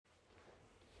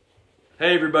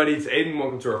Hey everybody, it's Aiden.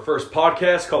 Welcome to our first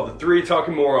podcast called The Three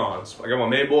Talking Morons. I got my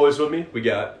main boys with me. We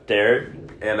got Derek.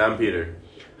 And I'm Peter.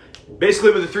 Basically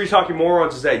what The Three Talking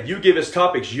Morons is that you give us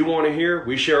topics you want to hear,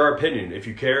 we share our opinion. If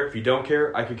you care, if you don't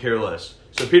care, I could care less.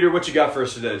 So Peter, what you got for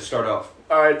us today to start off?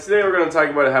 Alright, today we're going to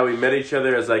talk about how we met each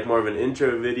other as like more of an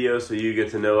intro video so you get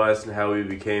to know us and how we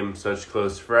became such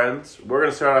close friends. We're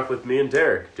going to start off with me and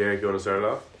Derek. Derek, you want to start it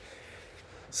off?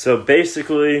 So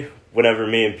basically, whenever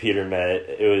me and Peter met,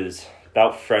 it was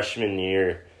about freshman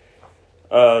year.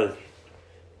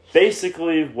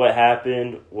 Basically what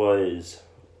happened was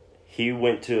he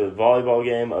went to a volleyball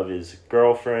game of his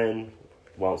girlfriend,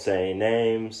 won't say any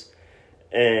names,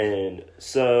 and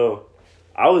so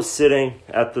I was sitting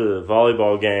at the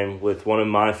volleyball game with one of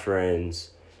my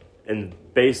friends, and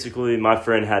basically my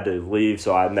friend had to leave,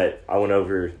 so I went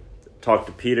over, talked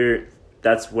to Peter.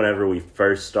 That's whenever we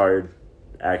first started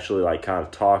actually like kind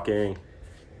of talking.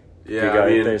 Yeah, you got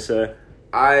anything to say?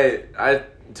 I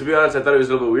to be honest, I thought it was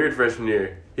a little bit weird freshman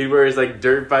year. He'd wear his like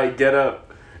dirt bike get up,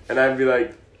 and I'd be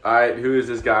like, alright, who is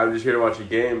this guy? I'm just here to watch a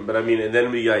game. But I mean, and then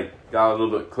we like got a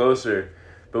little bit closer.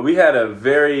 But we had a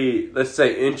very, let's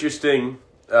say, interesting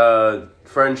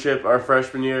friendship our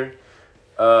freshman year.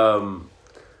 So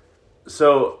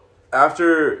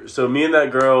me and that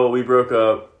girl, we broke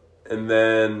up, and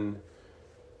then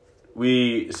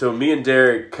me and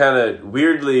Derek kind of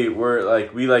weirdly were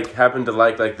like, we like happened to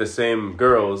like the same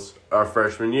girls our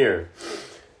freshman year.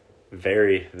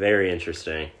 Very, very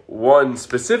interesting. One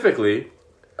specifically,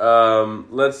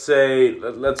 let's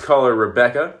call her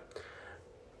Rebecca.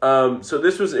 So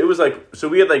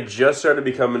we had like just started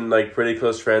becoming like pretty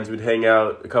close friends. We'd hang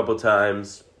out a couple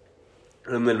times,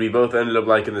 and then we both ended up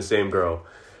liking the same girl.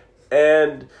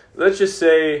 And let's just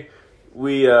say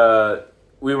we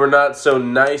were not so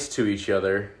nice to each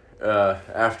other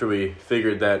after we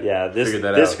figured that. Yeah, this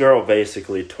out. girl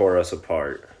basically tore us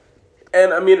apart.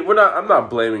 And I mean, I'm not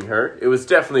blaming her. It was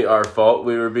definitely our fault.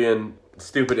 We were being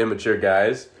stupid, immature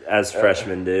guys, as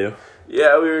freshmen do.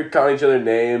 Yeah, we were calling each other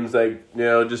names, like, you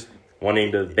know, just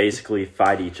wanting to basically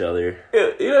fight each other.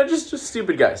 Just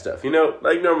stupid guy stuff,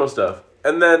 like normal stuff.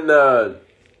 And then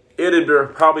it had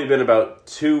probably been about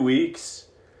 2 weeks,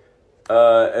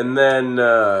 and then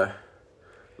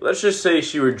let's just say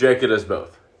she rejected us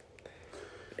both.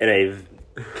 In a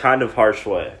kind of harsh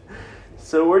way.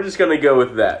 So we're just going to go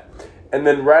with that. And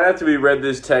then right after we read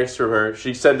this text from her,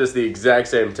 she sent us the exact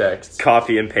same text.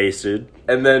 Copy and pasted.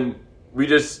 And then we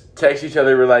just text each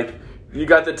other. We're like, you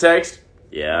got the text?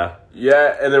 Yeah.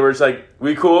 Yeah. And then we're just like,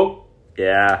 we cool?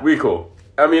 Yeah. We cool.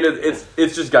 I mean,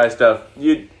 it's just guy stuff.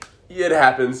 It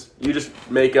happens. You just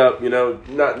make up,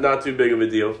 not too big of a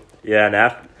deal. Yeah, and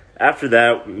after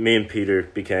that, me and Peter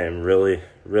became really,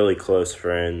 really close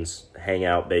friends. Hang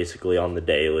out basically on the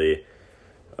daily.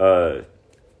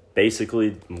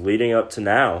 Basically leading up to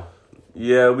now.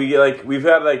 Yeah, we've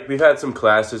had some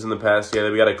classes in the past. Yeah,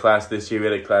 we got a class this year. We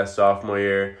had a class sophomore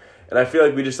year, and I feel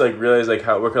like we just like realized like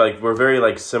how we're very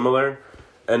like similar,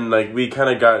 and like we kind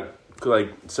of got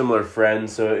like similar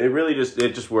friends. So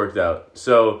it just worked out.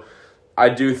 So I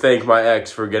do thank my ex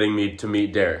for getting me to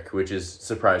meet Derek, which is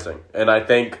surprising, and I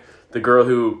thank the girl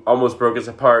who almost broke us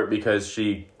apart because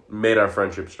she made our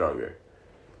friendship stronger.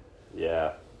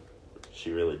 Yeah,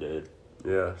 she really did.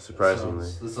 Yeah, surprisingly.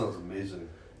 This sounds amazing.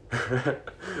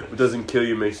 What doesn't kill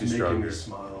you makes you stronger. Making me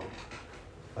smile.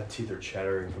 My teeth are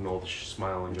chattering from all the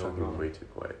smiling I'm going talking on. way too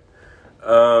quiet.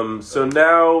 So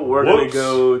now we're going to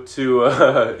go to,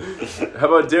 how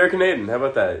about Derek and Aiden? How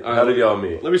about that? How did y'all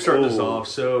meet? Let me start this off.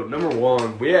 So, number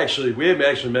one, we had actually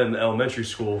met in elementary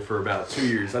school for about 2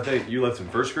 years. I think you left in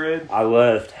first grade? I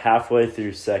left halfway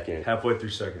through second. Halfway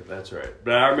through second, that's right.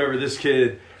 But I remember this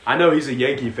kid, I know he's a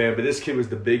Yankee fan, but this kid was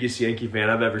the biggest Yankee fan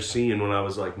I've ever seen when I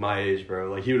was like my age,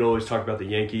 bro. Like he would always talk about the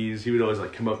Yankees. He would always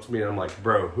like come up to me and I'm like,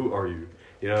 bro, who are you?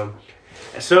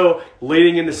 So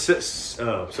leading into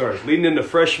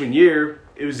freshman year,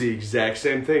 it was the exact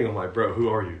same thing. I'm like, bro, who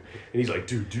are you? And he's like,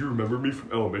 dude, do you remember me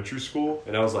from elementary school?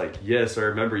 And I was like, yes, I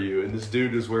remember you. And this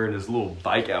dude was wearing his little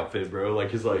bike outfit, bro.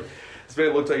 Like this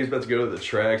man looked like he was about to go to the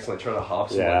tracks and like try to hop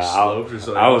some slopes or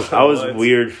something. I was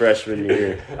weird freshman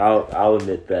year. I'll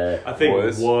admit that. I think it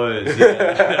was.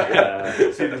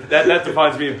 Yeah. See, that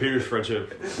defines me and Peter's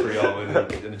friendship for y'all in the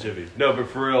Jivvy. No, but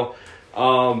for real,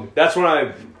 that's when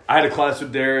I had a class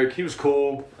with Derek. He was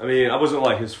cool. I mean, I wasn't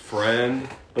like his friend,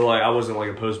 but like I wasn't like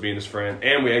opposed to being his friend.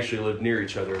 And we actually lived near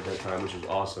each other at that time, which was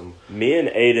awesome. Me and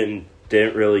Aiden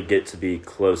didn't really get to be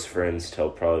close friends till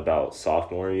probably about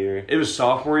sophomore year. It was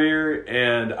sophomore year,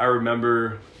 and I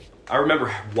remember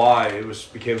why it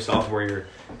became sophomore year,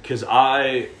 because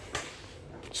I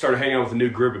started hanging out with a new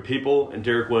group of people, and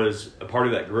Derek was a part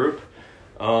of that group.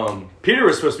 Peter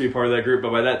was supposed to be part of that group,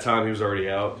 but by that time he was already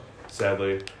out,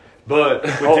 sadly. But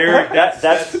with Oh, Derek,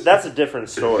 that's a different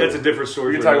story. that's a different story.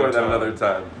 We can for talk about that another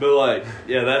time. But like,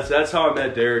 yeah, that's how I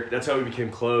met Derek. That's how we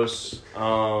became close.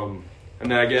 And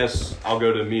then I guess I'll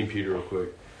go to me and Peter real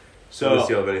quick. So, Unless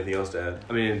you have anything else to add.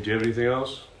 I mean, do you have anything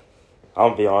else?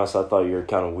 I'll be honest, I thought you were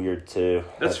kind of weird too.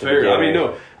 That's at the fair. I mean,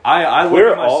 beginning. no, I look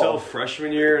We're at myself all-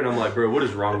 freshman year and I'm like, bro, what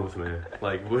is wrong with me?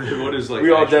 Like, what is like?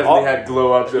 We all actually- definitely had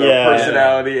glow ups in Yeah. our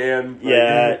personality and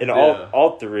Yeah, and Yeah.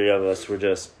 all three of us were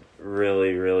just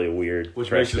really, really weird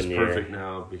which makes us freshman year. perfect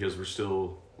now because we're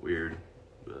still weird.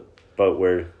 But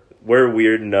we're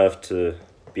weird enough to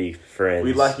be friends.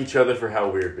 we like each other for how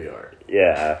weird we are.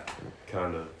 Yeah.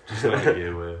 Kind of, just like a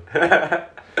gateway.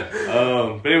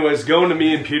 But anyways, going to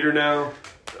me and Peter now.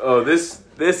 Oh, this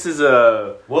is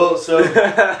a Well, so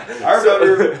I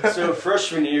remember, so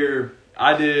freshman year,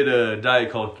 I did a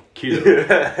diet called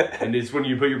keto, and it's when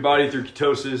you put your body through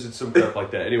ketosis and some crap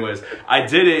like that. Anyways, I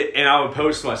did it, and I would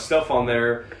post my stuff on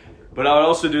there, but I would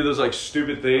also do those like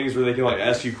stupid things where they can like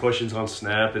ask you questions on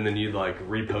Snap, and then you'd like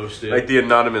repost it. like the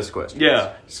anonymous question.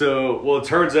 Yeah. So, well, it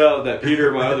turns out that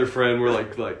Peter, my other friend, were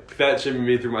like fat shaming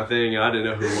me through my thing, and I didn't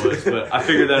know who it was. But I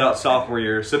figured that out sophomore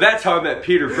year. So that's how I met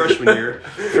Peter freshman year.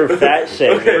 For fat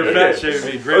shaming. For fat shaming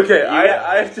me. Great. Okay, Yeah.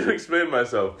 I have to explain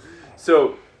myself.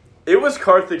 So, it was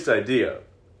Karthik's idea.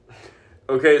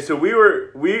 Okay, so we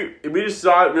just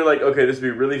saw it and we were like, okay, this would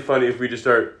be really funny if we just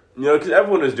start, because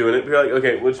everyone was doing it. We were like,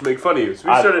 okay, we'll just make fun of you. So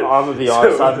we started. I'm gonna be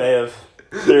honest, I may have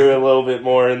threw a little bit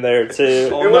more in there too.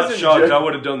 Well, It I'm not wasn't shocked. just- I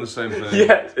would have done the same thing.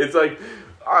 Yeah, it's like,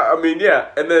 I mean, yeah.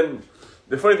 And then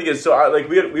the funny thing is, so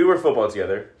we were football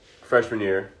together freshman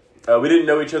year. We didn't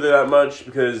know each other that much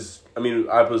because I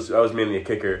was mainly a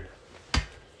kicker.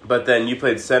 But then you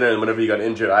played center, and whenever you got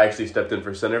injured, I actually stepped in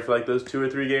for center for like those 2 or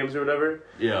 3 games or whatever.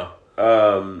 Yeah.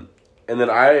 And then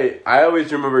I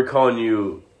always remember calling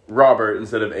you Robert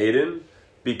instead of Aiden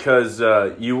because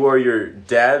you wore your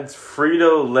dad's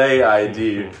Frito-Lay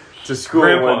ID to school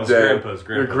one day.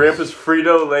 Your grandpa's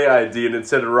Frito-Lay ID, and it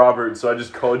said Robert, so I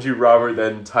just called you Robert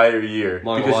that entire year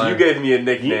Long because line. you gave me a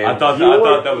nickname. I thought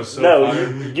that was so No,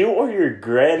 funny. you or your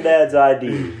granddad's ID.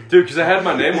 Dude, because I had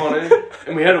my name on it,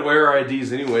 and we had to wear our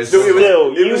IDs anyway. So Dude, it was-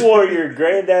 Still, it you was- wore your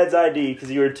granddad's ID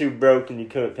because you were too broke and you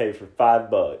couldn't pay for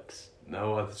 $5.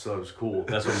 no, I thought it was cool.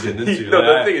 That's what I'm getting into. No,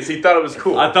 Like, the thing is, he thought it was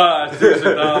cool. I seriously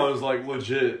thought I was like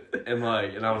legit, and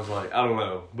I was like, I don't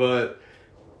know, but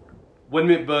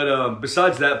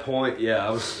besides that point, yeah, I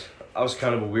was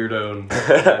kind of a weirdo in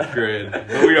 9th grade, but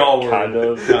we all were Kind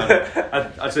of.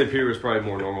 I'd say Peter was probably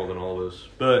more normal than all of us,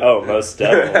 but Oh, most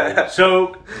definitely.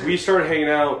 so we started hanging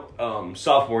out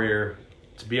sophomore year.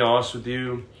 To be honest with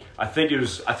you, I think it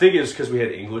was because we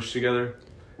had English together.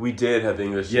 We did have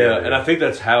English. Yeah, together. and I think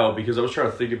that's how, because I was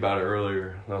trying to think about it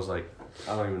earlier, and I was like,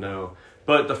 I don't even know.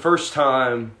 But the first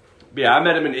time, yeah, I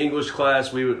met him in English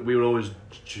class. We would always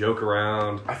joke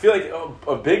around. I feel like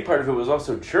a big part of it was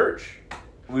also church.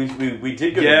 We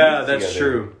did go to Yeah, youth that's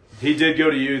together. true. He did go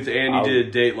to youth, and he I'll-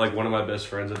 did date like one of my best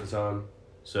friends at the time.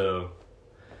 So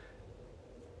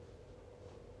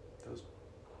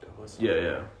That was-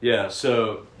 yeah.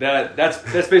 So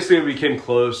that's basically when we became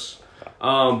close.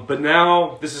 But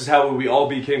now this is how we all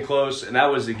became close, and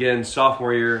that was again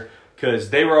sophomore year because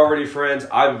they were already friends.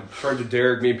 I'm friends with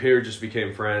Derek. Me and Peter just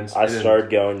became friends. I And then- started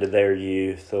going to their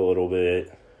youth a little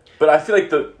bit. But I feel like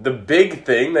the big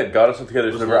thing that got us all together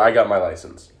is whenever I got my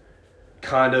license.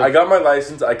 kind of. I got my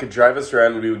license, I could drive us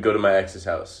around, and we would go to my ex's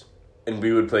house. And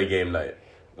we would play game night.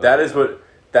 That's what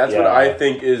Yeah. I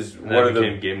think is And one that of the...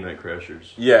 became Game Night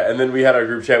Crashers. Yeah, and then we had our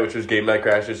group chat, which was Game Night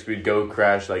Crashers. We'd go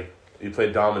crash, like, we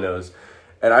played dominoes.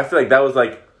 And I feel like that was,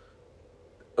 like,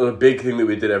 a big thing that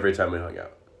we did every time we hung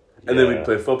out. And then Yeah. we'd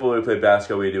play football, we'd play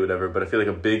basketball, we'd do whatever. But I feel like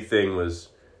a big thing was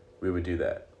we would do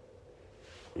that.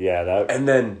 Yeah, that. And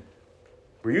then,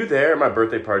 were you there at my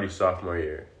birthday party sophomore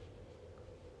year?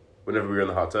 Whenever we were in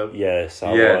the hot tub? Yes,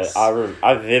 I Yes. was.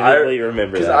 I vividly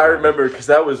remember that. Because I remember, because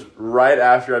that was right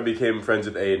after I became friends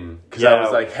with Aiden. Because I Yeah,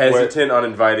 was like hesitant on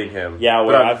inviting him. Yeah, but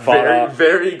where I'm I fought very, off-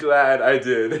 very glad I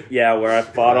did. Yeah, where I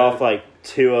fought off like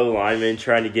 2 linemen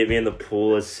trying to get me in the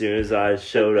pool as soon as I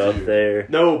showed up there.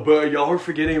 No, but y'all are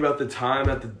forgetting about the time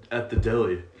at the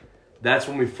deli. That's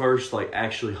when we first like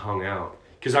actually hung out.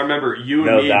 Because I remember you and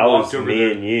No, me that walked was over me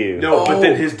there. and you. No, but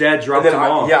then his dad dropped And then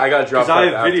him off. I got dropped off I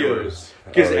have afterwards. videos.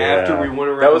 Because Oh, yeah. after we went That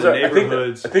around was the our, I think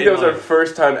neighborhoods. that was our and, like,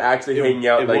 first time actually it- hanging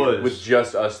out it like was. with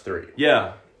just us three.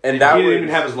 Yeah. And he that didn't was even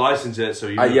have his license yet, so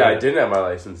you. yeah, I didn't have my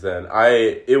license then.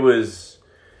 I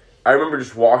remember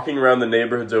just walking around the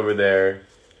neighborhoods over there,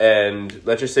 and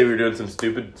let's just say we were doing some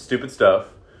stupid stuff.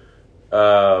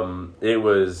 It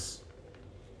was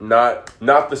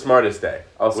Not the smartest day.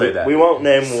 I'll say that. We won't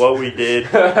name what we did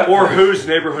Or whose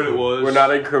neighborhood it was. We're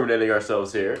not incriminating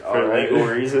ourselves here. for legal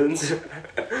reasons.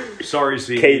 Sorry,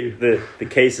 CE. The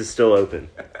case is still open.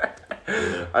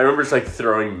 I remember just like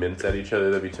throwing mints at each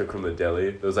other that we took from the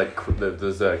deli. Those like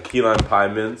those key lime pie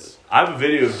mints. I have a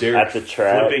video of Derek At the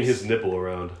tracks. flipping his nipple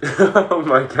around. Oh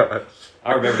my gosh.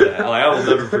 I remember that. Like, I will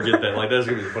never forget that. Like, that's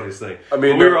gonna be the funniest thing. I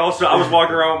mean, But I was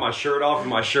walking around with my shirt off and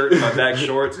my shirt and my back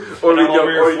shorts, Or and we I'm go- over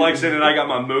or here you- flexing, and I got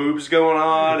my moves going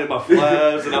on and my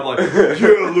flaps, and I'm like,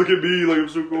 yeah, look at me, like I'm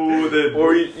so cool. And then,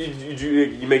 Or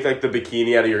you make like the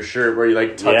bikini out of your shirt where you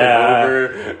like tuck Yeah. it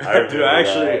over. dude, I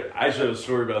actually have a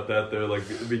story about that though, like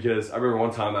because I remember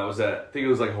one time I think it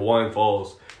was like Hawaiian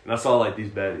Falls, and I saw like these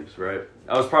baddies, right?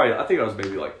 I think I was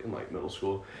maybe like in like middle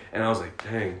school, and I was like,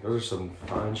 dang, those are some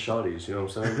fine shotties, you know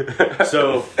what I'm saying?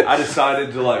 So I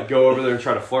decided to like go over there and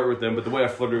try to flirt with them, but the way I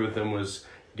flirted with them was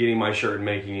getting my shirt and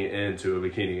making it into a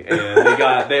bikini,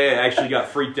 and they actually got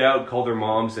freaked out, called their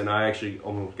moms, and I actually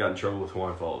almost got in trouble with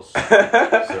Hawaiian Falls.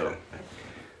 So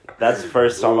That's the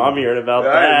first time I'm hearing about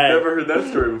that. I've never heard that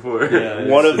story before. yeah,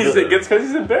 One of It's because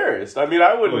he's embarrassed. I mean,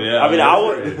 I wouldn't. Oh, yeah. I mean,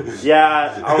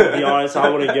 I'm gonna be honest, I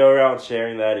wouldn't go around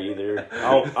sharing that either.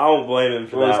 I don't blame him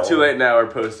for Well, that. it's too one. late now. We're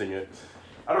posting it.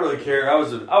 I don't really care. I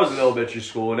was in elementary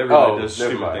school, and everybody Oh, does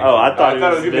never stupid mind. things. Oh, I thought I it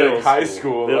thought it was was gonna be middle like high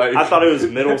school, like- I thought it was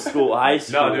middle school, high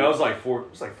school. No, dude, I was like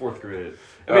fourth grade.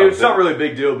 I mean, it's not really a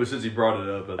big deal, but since he brought it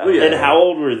up, I thought, yeah. And how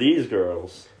old were these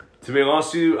girls? to be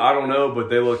honest with you, I don't know, but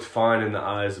they looked fine in the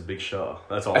eyes of Big Shaw.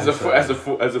 That's all. As I'm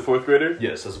saying. a fourth grader.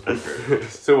 Yes, as a fourth grader.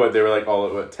 So what? They were like all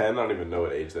at what 10? I don't even know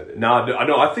what age that is. Nah, I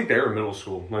know. I think they were in middle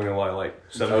school. I'm not gonna lie, like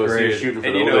seventh Oh, so you're grade. shooting for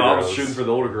and the you know, older I was girls. shooting for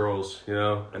the older girls, you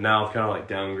know, and now I've kind of like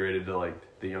downgraded to like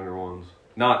the younger ones.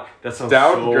 Not that sounds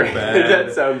Downgraded. so bad.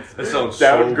 that sounds so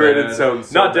downgraded. bad. Sounds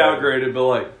so not bad. downgraded, but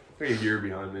like a year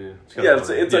behind me. It's kinda Yeah, it's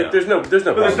funny. like there's no But there's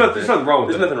problem with nothing wrong with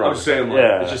There's that. nothing wrong I'm with saying like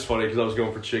Yeah. it's just funny because I was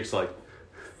going for chicks like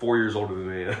 4 years older than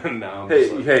me, and now I'm Hey,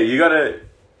 just like, hey, you gotta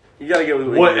get with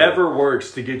what whatever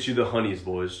works to get you the honeys,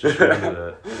 boys. Just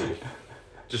remember that.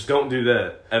 Just don't do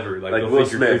that ever. Like, Like they'll Will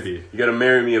think you're Smith, creepy. you gotta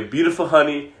marry me a beautiful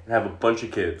honey and have a bunch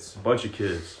of kids. A bunch of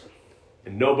kids,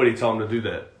 and nobody tell them to do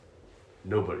that.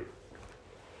 Nobody.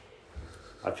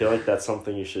 I feel like that's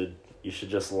something you should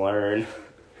just learn.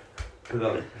 Put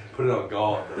it on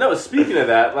God. No, speaking of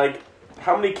that, like,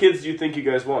 how many kids do you think you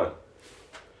guys want?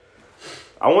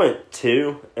 I want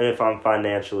 2, and if I'm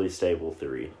financially stable,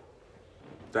 3.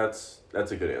 That's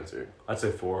a good answer. I'd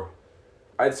say 4.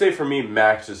 I'd say for me,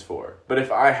 max is 4. But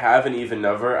if I have an even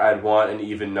number, I'd want an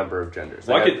even number of genders.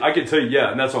 Well, Like, I could tell you,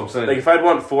 yeah, and that's what I'm saying. like if I'd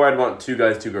want 4, I'd want 2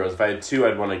 guys, 2 girls. If I had 2,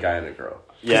 I'd want a guy and a girl.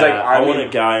 Yeah, like, I want mean,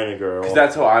 a guy and a girl. Because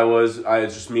that's how I was.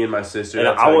 It's just me and my sister. And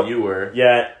That's I how would- you were.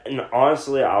 Yeah, and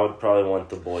honestly, I would probably want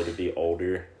the boy to be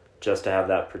older, just to have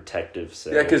that protective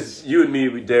sense. Yeah, because you and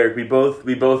me, Derek, we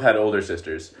both had older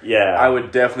sisters. yeah, I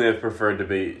would definitely have preferred to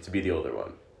be the older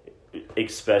one.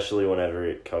 especially whenever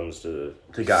it comes to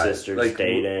Guys, sisters like,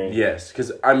 dating. Yes,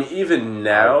 because I mean, even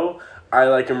now, I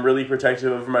like am really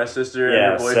protective of my sister and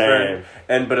Yeah, her boyfriend.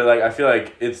 same. But like, I feel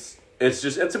like it's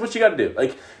what you got to do.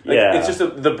 Like Yeah. it's just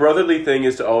the brotherly thing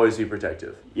is to always be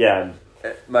protective. Yeah,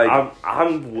 Like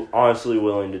I'm honestly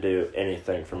willing to do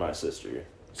anything for my sister.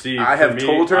 See, I for have me,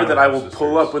 told her I that don't I have will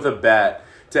pull sisters. up with a bat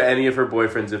to any of her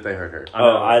boyfriends if they hurt her.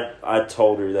 I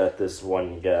told her that this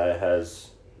one guy has.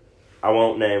 I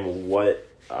won't name what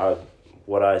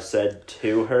I said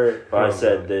to her, but I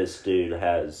said this dude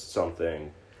has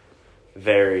something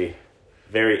very,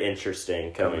 very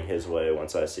interesting coming his way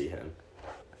once I see him.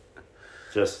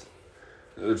 Just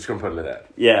I'm just gonna put it at that.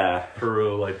 yeah, For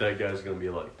real, like that guy's gonna be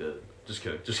like dead. Just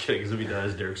kidding. Because if he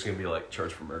dies, Derek's gonna be like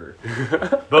charged for murder.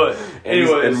 But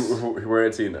anyways, and we're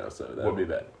at T now, so that would be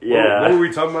bad. yeah. What were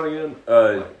we talking about again?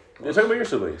 You're talking about your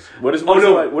siblings. What is Oh,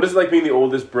 no. what is it like being the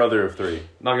oldest brother of 3?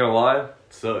 Not gonna lie, it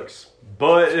sucks.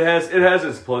 But it has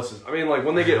its pluses. I mean, like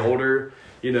when they get older,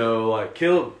 you know, like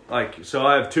so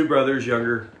I have 2 brothers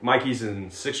younger. Mikey's in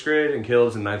 6th grade and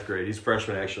Caleb's in 9th grade. He's a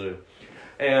freshman actually.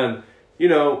 And, you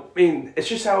know, I mean, it's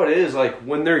just how it is. Like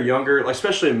when they're younger, like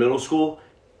especially in middle school,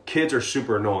 kids are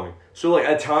super annoying. So like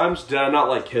at times, did I not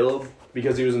like Caleb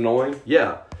because he was annoying?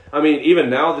 Yeah. I mean, even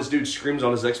now this dude screams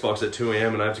on his Xbox at 2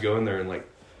 a.m. and I have to go in there and like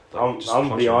I'm just gonna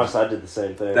punch be him. honest, I did the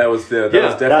same thing. That was definitely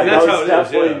That That's how was it is,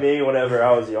 definitely yeah. me whenever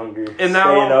I was younger. And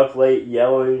now- staying up late,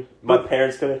 yelling. My But-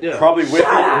 parents couldn't. Yeah. probably Shut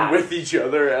up! with each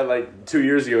other at like 2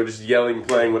 years ago, just yelling,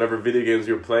 playing whatever video games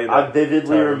you were playing. I that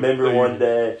vividly time. remember one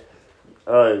day,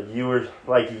 you were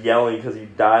like yelling because you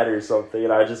died or something,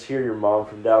 and I just hear your mom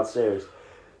from downstairs,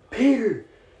 Peter,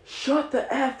 shut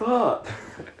the F up.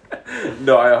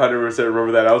 No, I 100%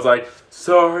 remember that. I was like,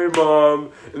 sorry,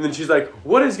 Mom. And then she's like,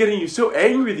 what is getting you so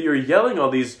angry that you're yelling all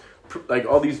these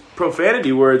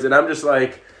profanity words? And I'm just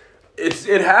like,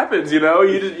 it happens, you know?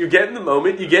 You get in the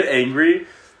moment, you get angry,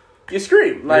 you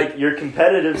scream. Like, your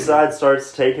competitive side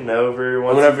starts taking over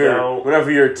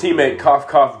whenever your teammate cough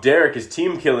cough Derek is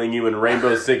team killing you in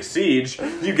Rainbow Six Siege,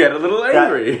 you get a little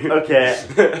angry.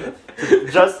 Okay.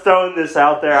 Just throwing this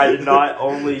out there, I did not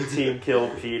only team kill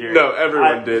Peter. No,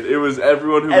 everyone did. It was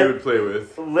everyone who we would play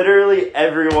with. Literally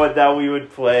everyone that we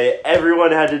would play,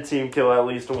 everyone had to team kill at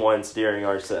least once during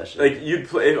our session. Like, you'd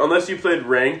play, unless you played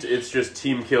ranked, it's just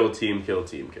team kill, team kill,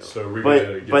 team kill. So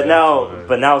but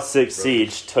now Six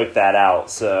Siege took that out,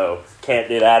 so can't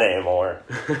do that anymore.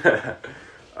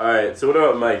 Alright, so what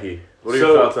about Mikey? What are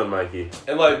your thoughts on Mikey?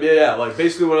 And like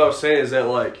basically what I was saying is that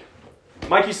like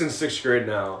Mikey's in 6th grade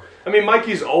now. I mean,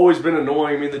 Mikey's always been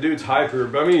annoying. I mean, the dude's hyper,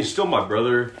 but I mean, he's still my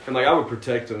brother, and like I would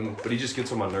protect him, but he just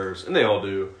gets on my nerves, and they all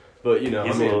do. But you know,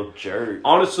 He's a little jerk.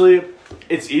 Honestly,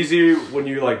 it's easy when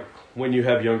you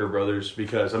have younger brothers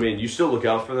because I mean, you still look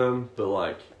out for them, but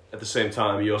like at the same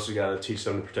time, you also gotta teach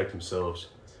them to protect themselves.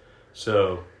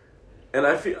 So, and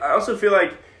I also feel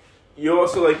like you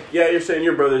also like you're saying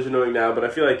your brother's annoying now, but I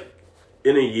feel like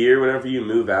in a year, whenever you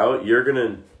move out, you're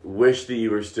gonna wish that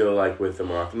you were still like with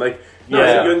them often. Like,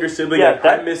 as a younger sibling,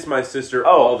 I miss my sister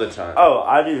all the time. Oh,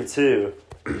 I do too.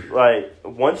 Like,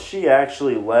 once she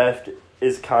actually left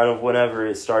is kind of whenever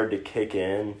it started to kick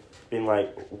in, being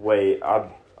like, wait,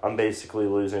 I'm basically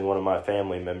losing one of my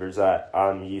family members that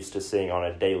I'm used to seeing on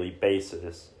a daily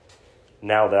basis.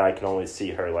 Now that I can only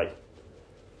see her like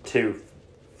 2,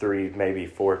 3, maybe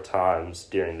 4 times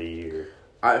during the year.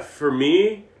 For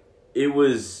me, it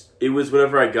was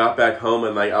whenever I got back home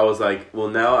and like I was like, well,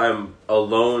 now I'm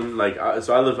alone. Like,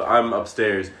 I'm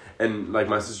upstairs and like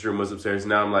my sister's room was upstairs.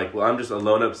 Now I'm like, well, I'm just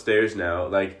alone upstairs now.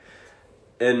 Like,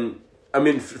 and I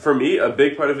mean, for me, a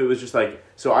big part of it was just like,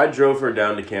 so I drove her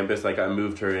down to campus. Like, I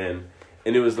moved her in,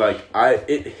 and it was like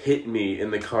it hit me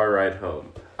in the car ride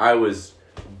home. I was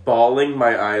bawling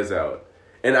my eyes out,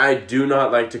 and I do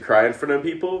not like to cry in front of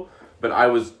people, but I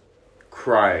was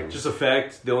crying. Just a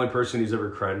fact, the only person he's ever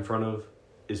cried in front of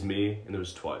is me, and it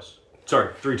was twice.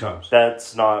 Sorry, 3 times.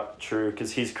 That's not true,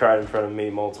 because he's cried in front of me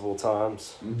multiple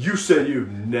times. You said you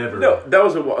never. No, that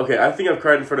was okay, I think I've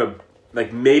cried in front of,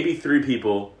 like, maybe 3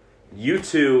 people, you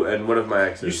 2, and one of my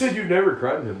exes. You said you never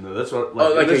cried in him, though. That's what.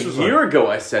 Like a year ago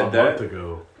I said that. A month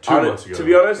ago. 2 months ago. To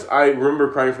be honest, I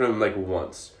remember crying in front of him, like,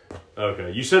 once.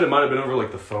 Okay, you said it might have been over,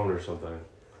 like, the phone or something.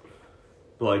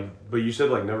 Like, but you said,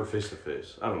 like, never face to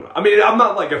face. I don't know. I mean, I'm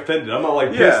not, like, offended. I'm not,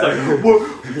 like, pissed, like,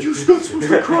 what? You're not supposed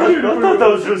to cry. I thought that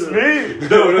was just me.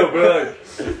 No, but, like...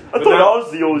 I thought I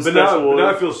was the only special one. But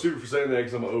now I feel stupid for saying that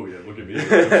because I'm like, oh, yeah, look at me.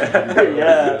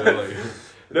 Yeah.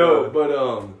 No, but,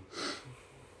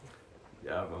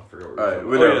 yeah, I forgot what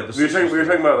we were talking about. We were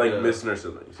talking about, like, missing our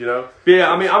siblings, you know? But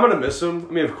yeah, I mean, I'm going to miss them.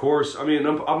 I mean, of course. I mean,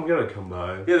 I'm going to come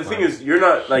by. Yeah, the thing is, you're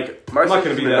not, like, my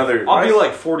sister's in another... I'll be,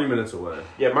 like, 40 minutes away.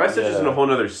 Yeah, my sister's in a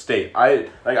whole other state.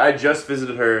 I just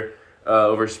visited her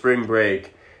over spring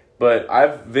break, but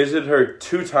I've visited her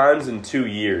 2 times in 2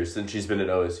 years since she's been at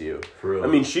OSU. For real? I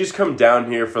mean, she's come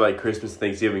down here for, like, Christmas,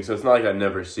 Thanksgiving, so it's not like I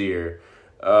never see her.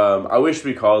 I wish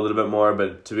we called a little bit more,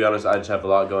 but to be honest, I just have a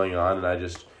lot going on,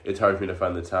 and it's hard for me to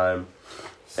find the time.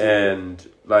 And,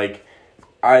 like,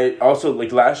 I also,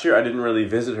 like, last year I didn't really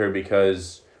visit her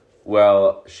because,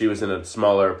 well, she was in a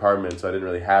smaller apartment, so I didn't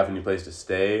really have any place to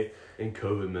stay. And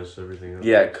COVID messed everything up.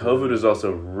 Yeah, COVID was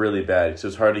also really bad, so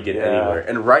it's hard to get anywhere.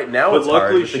 And right now it's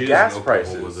hard with the gas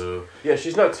prices. Yeah,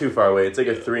 she's not too far away. It's like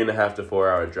a 3.5 to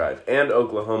 4 hour drive. And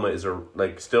Oklahoma is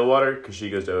Stillwater, because she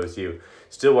goes to OSU.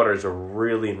 Stillwater is a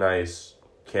really nice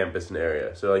campus and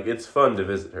area, so like it's fun to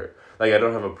visit her. Like, I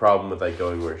don't have a problem with like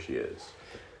going where she is.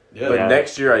 Yeah. But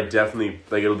next year I definitely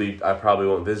I probably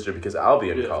won't visit her because I'll be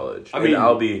in college. I mean,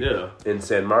 I'll be in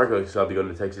San Marcos because I'll be going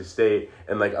to Texas State,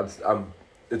 and like I'm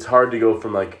it's hard to go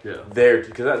from like there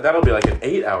because that'll be like an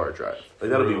 8-hour drive. Like,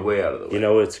 that'll be way out of the way. You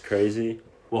know what's crazy?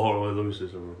 Well, hold on, let me say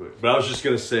something real quick. But I was just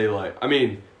gonna say, like, I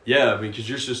mean, because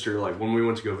your sister, like, when we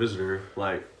went to go visit her,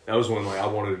 like, that was when like I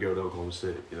wanted to go to Oklahoma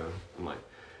State. You know, I'm like,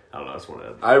 I don't know, that's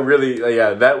what I really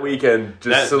that weekend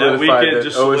just solidified that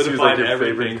OSU was like your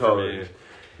favorite college.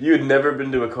 You had never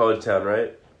been to a college town,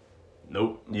 right?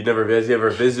 Nope. You ever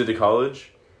visited a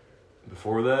college?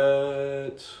 Before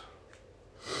that,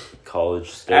 College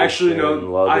Station. Actually,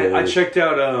 no. I checked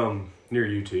out near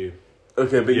UT.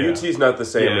 Okay, but UT's not the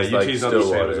same as like UT's Stillwater. not the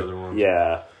same as other ones.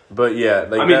 Yeah. But yeah,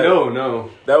 like I mean, no.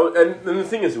 That and the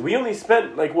thing is, we only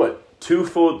spent like what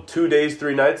 2 days,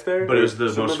 3 nights there. But it was the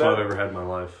Something most like fun that. I've ever had in my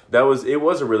life. It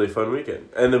was a really fun weekend,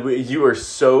 and you were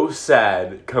so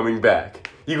sad coming back.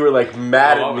 You were like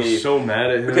mad I at me. was so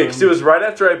mad at him. Okay, because it was right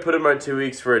after I put in my 2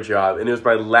 weeks for a job, and it was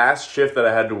my last shift that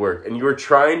I had to work, and you were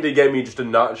trying to get me just to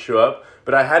not show up,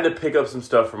 but I had to pick up some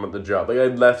stuff from the job. Like, I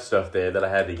left stuff there that I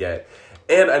had to get.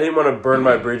 And I didn't want to burn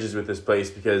my bridges with this place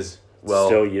because, well,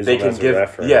 Still use they them can as a give...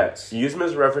 reference. Yeah, use them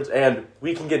as a reference, and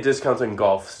we can get discounts on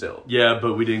golf still. Yeah,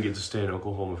 but we didn't get to stay in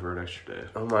Oklahoma for an extra day.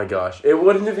 Oh my gosh. It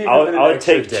wouldn't have even been an I would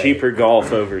extra take day. cheaper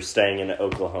golf over staying in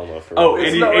Oklahoma for. Oh,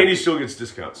 It's and not like- he still gets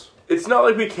discounts. It's not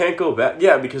like we can't go back.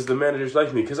 Yeah, because the managers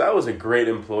like me. Because I was a great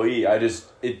employee. They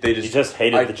you just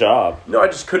hated the job. No, I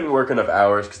just couldn't work enough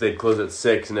hours because they'd close at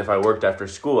 6, and if I worked after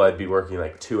school, I'd be working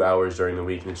like 2 hours during the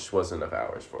week, and it just wasn't enough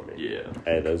hours for me. Yeah.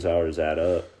 Hey, those hours add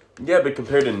up. Yeah, but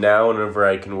compared to now, whenever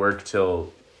I can work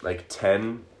till like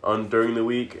 10 on during the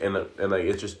week, and like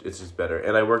it's just better.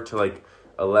 And I work till like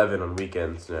 11 on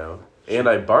weekends now, and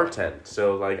I bartend,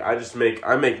 so like I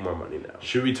make more money now.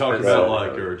 Should we talk That's about all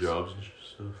like it our is. jobs and stuff?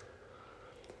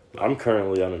 I'm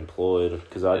currently unemployed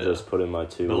because I Yeah. just put in my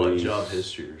 2 But like weeks. job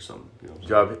history or something. You know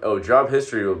what I'm saying? Job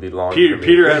history will be long. Peter for me.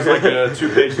 Peter has like a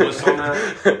 2-page list on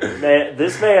that. Man,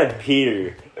 this man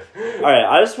Peter. All right,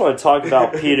 I just want to talk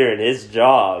about Peter and his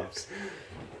jobs.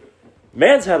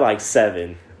 Man's had like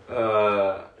 7.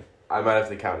 I might have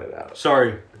to count it out.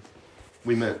 Sorry,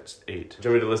 we meant 8. Do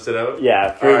you want me to list it out?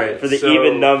 Yeah, for All right, the so-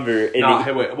 even number. And Nah, he-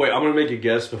 hey, wait. I'm gonna make a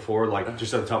guess before, like,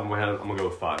 just at the top of my head. I'm gonna go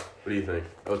with 5. What do you think?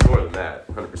 Oh, it's more than that.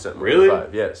 100% more Really? than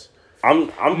 5. Yes. I'm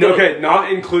No, gonna- okay,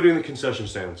 not including the concession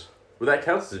stands. Well, that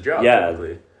counts as a job. Yeah.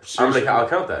 Technically. Seriously? I'll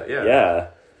count that. Yeah. Yeah,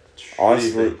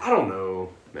 honestly, think? I don't know.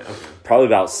 Man, okay. probably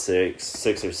about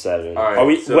 6 or 7. All right, Are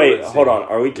we? so wait, let's hold see. on.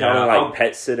 Are we counting I'll- like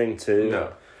pet sitting too? No.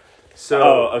 So.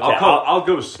 Oh, okay. I'll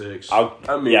go 6. I'll,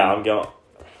 I mean- yeah, I'm going.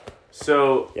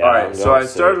 So. Yeah, all I'm right. So going I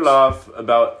started 6. off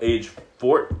about age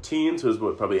 14. So it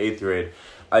was probably 8th grade.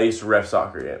 I used to ref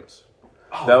soccer games.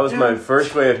 That was my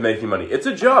first way of making money. It's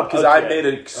a job because I Okay. made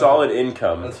a solid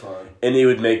income. That's fine. And it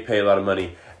would pay a lot of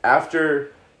money.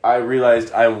 After I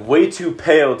realized I'm way too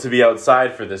pale to be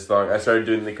outside for this long, I started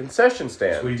doing the concession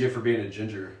stand. That's what you get for being a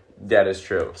ginger. That is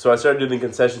true. So I started doing the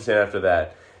concession stand after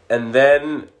that. And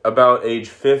then about age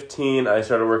 15, I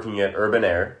started working at Urban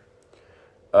Air.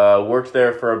 Worked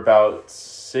there for about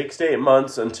 6 to 8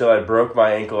 months until I broke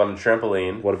my ankle on a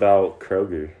trampoline. What about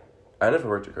Kroger? I never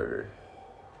worked at Kroger.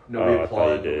 No, Oh, we I thought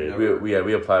applied. you did.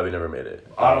 We applied, we never made it.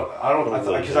 I don't,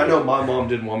 because I know my mom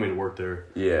didn't want me to work there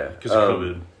Yeah. because of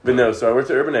COVID. But no, so I worked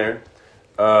at Urban Air.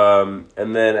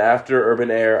 And then after Urban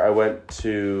Air, I went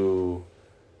to...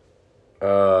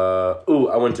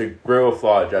 I went to Grove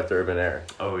Lodge after Urban Air.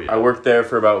 Oh yeah. I worked there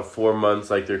for about 4 months,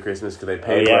 like through Christmas, because they Oh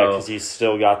paid yeah, well. because you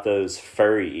still got those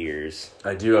furry ears.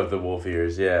 I do have the wolf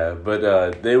ears, yeah.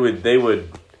 But they would.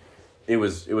 It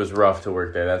was rough to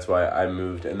work there. That's why I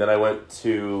moved. And then I went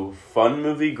to Fun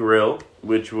Movie Grill,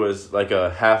 which was like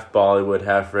a half Bollywood,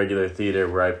 half regular theater,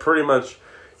 where I pretty much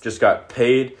just got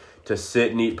paid to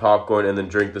sit and eat popcorn and then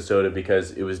drink the soda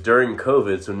because it was during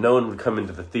COVID, so no one would come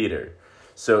into the theater.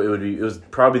 So it was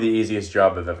probably the easiest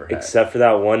job I've ever had. Except for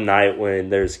that one night when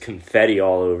there's confetti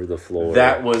all over the floor.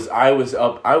 I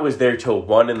was there till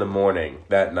 1 a.m.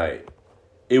 that night.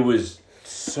 It was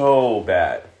so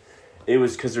bad. It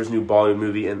was because there's a new Bollywood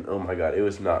movie and oh my god, it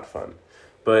was not fun.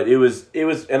 But it was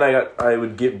and I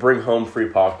would bring home free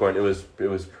popcorn. It was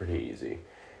pretty easy.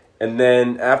 And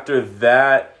then after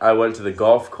that I went to the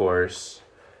golf course.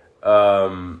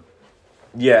 After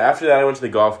that I went to the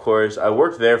golf course. I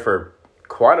worked there for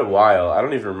quite a while. I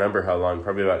don't even remember how long,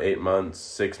 probably about 8 months,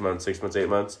 6 months, 8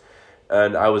 months.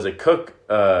 And I was a cook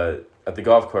at the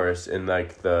golf course in I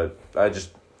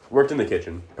just worked in the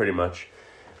kitchen pretty much.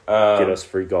 Get us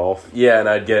free golf. Yeah, and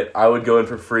I would go in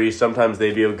for free. Sometimes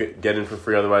they'd be able to get in for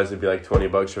free, otherwise it'd be like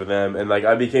 $20 for them. And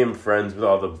I became friends with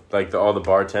all the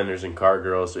bartenders and cart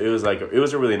girls. It was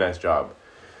a really nice job.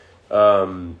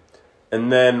 And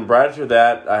then right after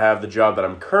that, I have the job that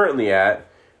I'm currently at,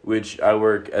 which I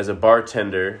work as a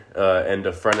bartender and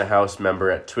a front of house member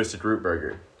at Twisted Root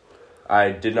Burger.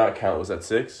 I did not count. Was that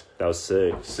 6? That was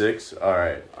 6. 6? All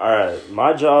right. All right,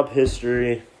 my job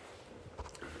history.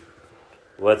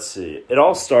 Let's see. It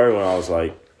all started when I was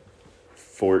like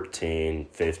 14,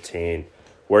 15,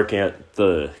 working at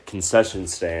the concession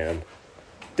stand.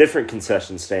 Different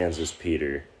concession stands as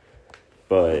Peter.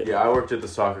 But Yeah, I worked at the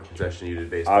soccer concession. You did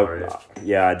baseball, right?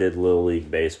 I did Little League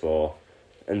baseball.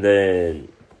 And then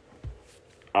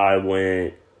I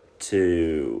went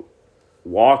to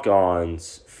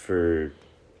walk-ons for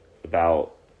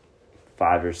about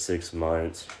 5 or 6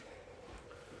 months.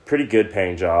 Pretty good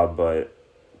paying job, but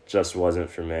just wasn't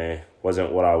for me.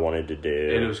 wasn't what I wanted to do.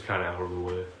 And it was kind of out of the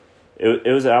way.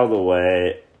 It was out of the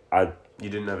way. You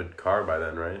didn't have a car by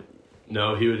then, right?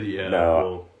 No, he would. Yeah, No,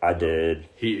 well, I did.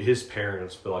 his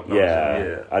parents, but like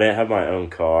Yeah, I didn't have my own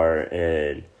car,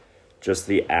 and just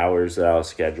the hours that I was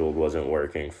scheduled wasn't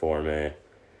working for me.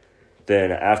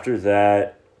 Then after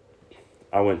that,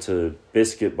 I went to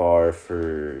Biscuit Bar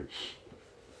for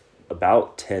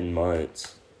about 10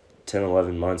 months, 10,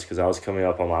 11 months, because I was coming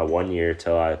up on my 1 year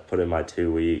till I put in my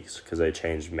 2 weeks because they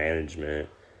changed management.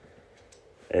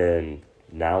 And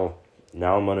now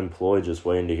I'm unemployed, just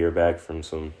waiting to hear back from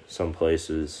some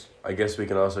places. I guess we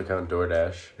can also count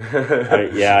DoorDash.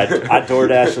 I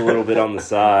DoorDash a little bit on the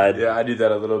side. Yeah, I do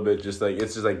that a little bit. It's just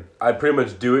like I pretty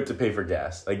much do it to pay for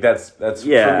gas. Like that's for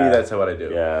Yeah. me. That's how what I do.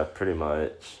 Yeah, pretty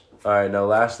much. All right, now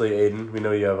lastly, Aiden, we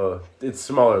know you have it's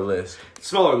smaller list.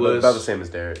 Smaller list. About the same as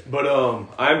Derek. But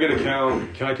I'm gonna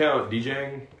count. Can I count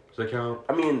DJing? Does that count?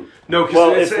 I mean, No, because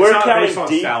Well, it's if we're not counting based on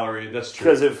salary. That's true.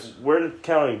 Because if we're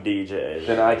counting DJ,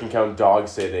 then I can count dog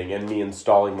sitting and me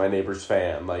installing my neighbor's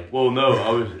fan. Like, well,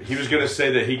 no, he was gonna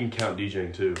say that he can count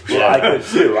DJing too. well, I could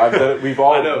too. I've done it. We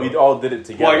all did it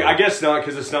together. Well, I guess not,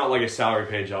 because it's not like a salary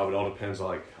paid job. It all depends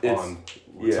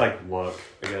it's like luck,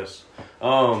 I guess.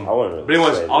 I wouldn't but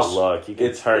anyways, say luck. You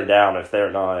can turn down if they're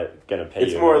not gonna pay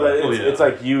It's you. more like it's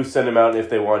like you send them out, and if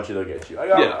they want you, they'll get you.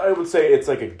 I would say it's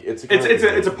like it's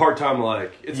a part time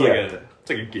it's like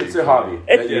a gig. It's a hobby.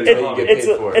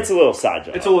 It's a little side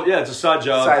job. It's a side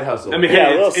job. Side hustle. I mean, Yeah, a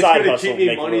hey, little it's side gonna hustle keep me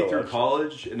make a money little through extra.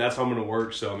 college, and that's how I'm gonna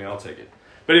work. So I mean, I'll take it.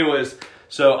 But anyways,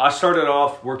 so I started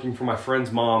off working for my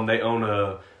friend's mom. They own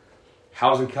a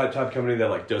housing type company that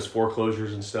like does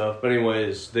foreclosures and stuff. But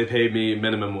anyways, they paid me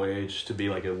minimum wage to be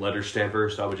like a letter stamper,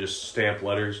 so I would just stamp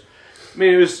letters. I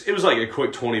mean, it was like a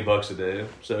quick $20 a day,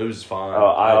 so it was fine. Oh,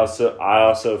 I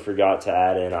also forgot to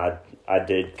add in. I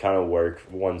did kind of work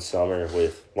one summer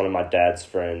with one of my dad's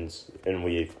friends, and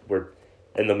we were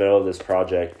in the middle of this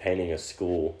project painting a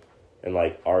school in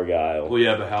like Argyle. Well,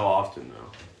 yeah, but how often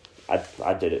though?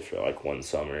 I did it for like one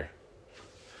summer.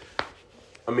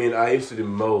 I mean, I used to do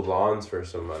mow lawns for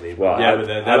some money. Well, yeah, but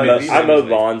I mowed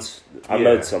lawns. I Yeah.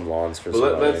 mowed some lawns for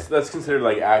some money. that's considered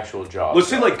like actual jobs. Let's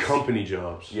say like company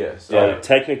jobs. Yes. Yeah,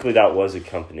 technically that was a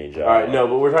company job. All right, no,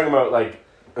 but we're talking about like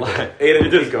Like,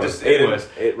 Aiden. just anyways.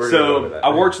 We're gonna go So over that.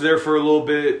 I worked there for a little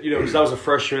bit, because I was a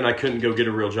freshman. I couldn't go get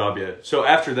a real job yet. So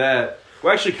after that,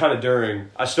 well, actually, kind of during,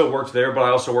 I still worked there, but I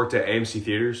also worked at AMC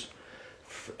Theaters.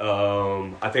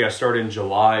 I think I started in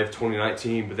July of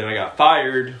 2019, but then I got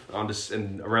fired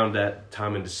around that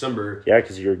time in December. Yeah,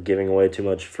 because you're giving away too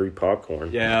much free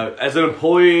popcorn. Yeah, as an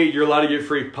employee, you're allowed to get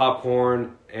free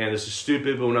popcorn, and this is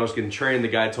stupid. But when I was getting trained, the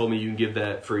guy told me you can give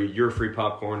your free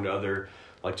popcorn to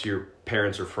to your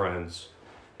parents or friends,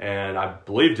 and I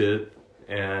believed it,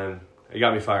 and it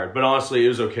got me fired. But honestly, it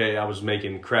was okay. I was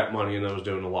making crap money, and I was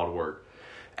doing a lot of work.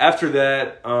 After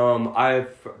that,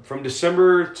 from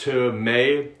December to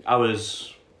May, I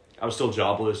was still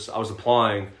jobless. I was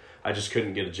applying. I just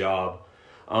couldn't get a job.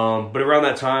 But around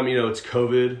that time, it's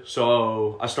COVID.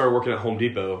 So I started working at Home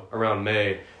Depot around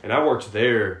May, and I worked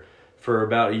there for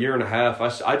about a year and a half.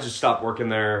 I just stopped working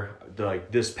there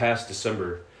like this past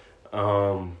December.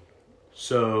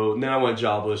 So then I went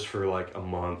jobless for like a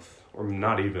month, or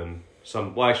not even a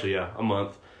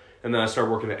month. And then I started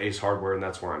working at Ace Hardware, and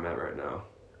that's where I'm at right now.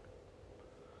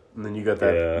 And then you got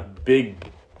that big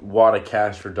wad of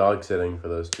cash for dog sitting for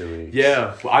those 2 weeks.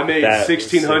 Yeah, I made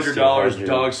 $1,600 $1,600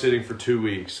 dog sitting for 2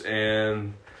 weeks,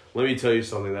 and let me tell you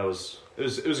something. It was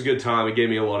a good time. It gave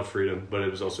me a lot of freedom, but it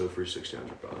was also a free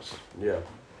 $1,600. Yeah.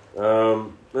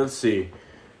 Let's see.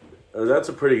 That's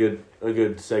a good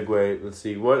segue. Let's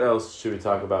see. What else should we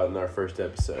talk about in our first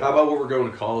episode? How about what we're going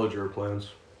to college or plans?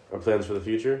 Our plans for the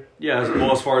future? Yeah,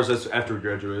 as far as that's after we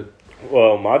graduate.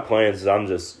 Well, my plans is I'm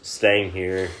just staying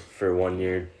here for 1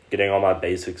 year, getting all my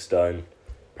basics done,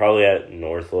 probably at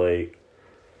Northlake.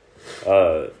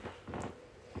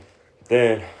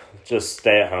 Then just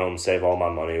stay at home, save all my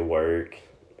money, work.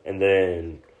 And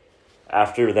then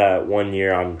after that 1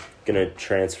 year, I'm going to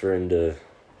transfer into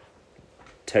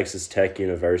Texas Tech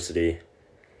University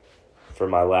for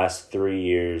my last 3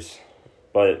 years.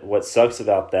 But what sucks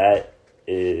about that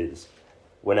is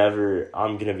whenever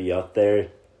I'm going to be up there,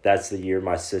 that's the year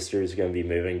my sister is going to be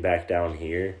moving back down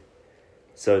here.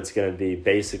 So it's going to be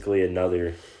basically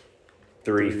another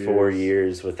 3-4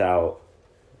 years without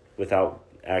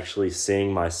actually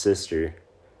seeing my sister,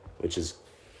 which is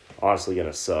honestly going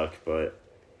to suck, but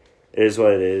it is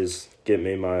what it is. Get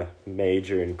me my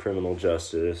major in criminal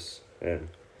justice, and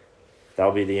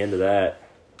that'll be the end of that.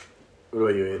 What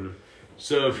about you, Aiden?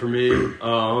 So for me, I'm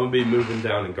gonna be moving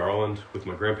down in Garland with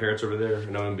my grandparents over there,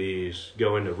 and I'm gonna be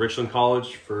going to Richland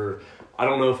College for. I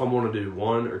don't know if I'm gonna do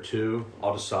 1 or 2.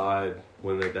 I'll decide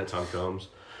when that time comes.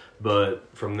 But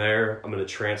from there, I'm gonna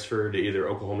transfer to either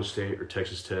Oklahoma State or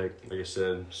Texas Tech. Like I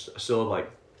said, I still have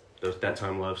like that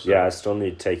time left. So. Yeah, I still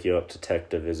need to take you up to Tech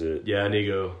to visit. Yeah, I need to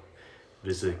go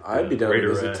visit. I'd be down to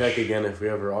visit Rash. Tech again if we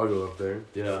ever all go up there.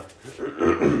 Yeah.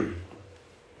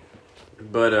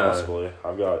 But Possibly.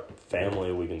 I've got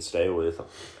family we can stay with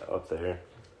up there.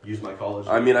 Use my college.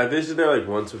 I mean, I visited there like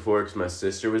once before because my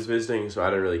sister was visiting, so I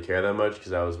didn't really care that much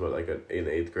because I was like in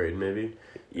 8th grade maybe.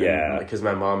 Yeah. Because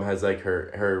my mom has like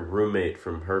her roommate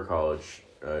from her college.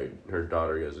 Her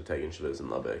daughter goes to Tech and she lives in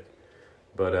Lubbock.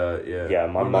 But yeah. Yeah,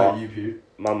 What about you, Pete?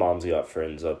 my mom's got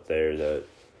friends up there that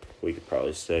we could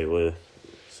probably stay with.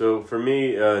 So for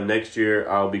me, next year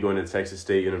I'll be going to Texas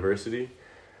State University.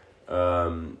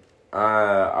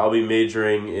 I'll be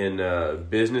majoring in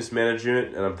business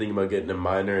management, and I'm thinking about getting a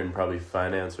minor in probably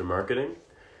finance or marketing.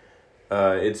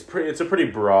 It's a pretty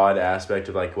broad aspect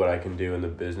of like what I can do in the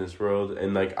business world,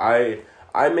 and like I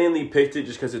mainly picked it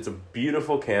just because it's a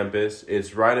beautiful campus.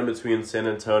 It's right in between San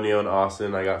Antonio and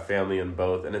Austin. I got family in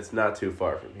both, and it's not too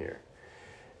far from here.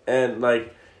 And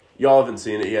like y'all haven't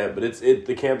seen it yet, but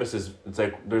the campus is it's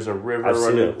like there's a river I've seen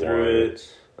running it through once.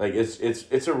 it. Like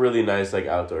it's a really nice like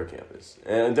outdoor campus,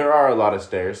 and there are a lot of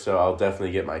stairs, so I'll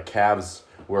definitely get my calves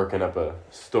working up a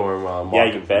storm while I'm Yeah,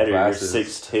 walking you from better. You're classes.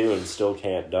 6'2" and still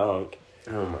can't dunk.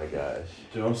 Oh my gosh,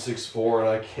 Dude, I'm 6'4" and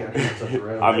I can't touch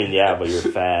around. I mean, yeah, but you're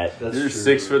fat. That's you're true.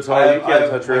 6 foot tall. You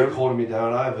can't touch Mike rim. holding me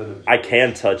down. I have a. I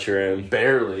can touch rim.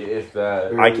 Barely, if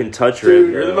that. I can touch Dude,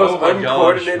 rim. You're the though. most Oh my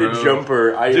gosh, uncoordinated bro.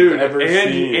 jumper I've Dude, ever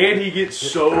seen. and he gets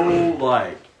so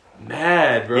like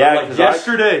mad, bro. Yeah, like 'cause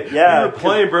yesterday, yeah, we were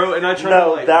playing, bro, and I tried No,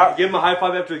 to like that- give him a high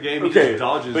five after the game. He Okay, just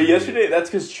dodges. but me. yesterday that's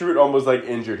because Truett almost like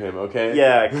injured him. Okay.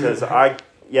 Yeah, because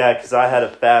I had a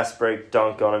fast break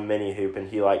dunk on a mini hoop and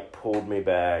he like pulled me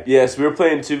back. Yes, we were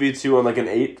playing 2v2 on like an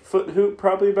 8-foot hoop,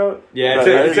 probably about. Yeah, But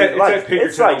it's at Like,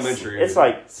 Pinkerton Elementary. It's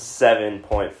like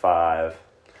 7.5.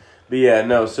 But yeah,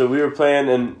 no. So we were playing,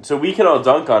 and so we can all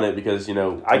dunk on it because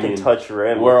I can touch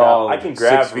rim. We're without, all I can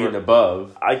grab 6 feet and rim.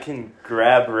 above. I can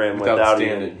grab rim Without without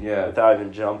standing, even yeah. without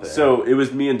even jumping. So it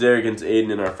was me and Derek against Aiden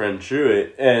and our friend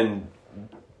Truett, and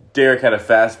Derek had a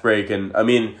fast break, and I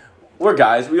mean, we're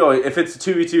guys. We always, if it's a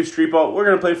 2v2 street ball, we're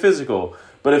gonna play physical.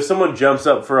 But if someone jumps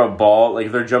up for a ball, like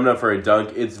if they're jumping up for a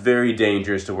dunk, it's very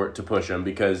dangerous to push them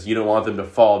because you don't want them to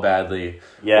fall badly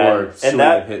or swing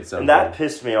and hit something. And that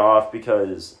pissed me off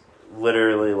because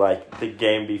literally like the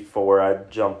game before I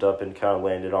jumped up and kind of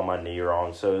landed on my knee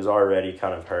wrong, so it was already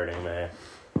kind of hurting me.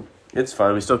 It's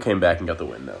fine. We still came back and got the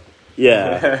win though.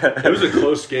 Yeah. It was a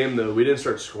close game though. We didn't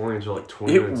start scoring until like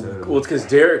 20 minutes in. Well, it's because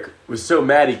Derek was so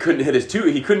mad he couldn't hit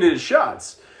he couldn't hit his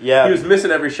shots. Yeah. He was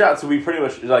missing every shot, so we pretty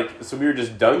much so we were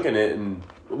just dunking it, and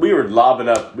we were lobbing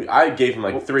up. I gave him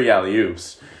like 3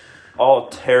 alley-oops. All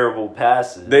terrible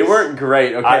passes. They weren't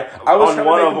great. Okay, I was on trying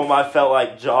one to of make them, I felt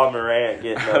like John Morant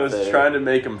getting I up was there. trying to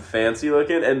make them fancy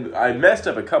looking, and I messed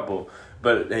up a couple.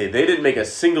 But hey, they didn't make a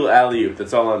single alley-oop.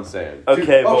 That's all I'm saying.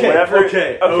 Okay, but whenever...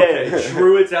 Okay.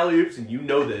 Truett's alley-oops, and you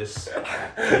know this.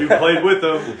 You played with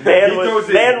them. Man He would, throws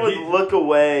it- man would he- look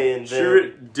away and then...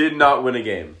 Truett did not win a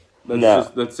game.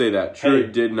 Let's say that Truett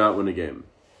Hey. did not win a game.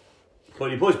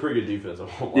 But he plays pretty good defense.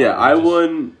 Yeah, I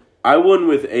won. I won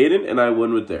with Aiden, and I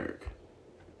won with Derek.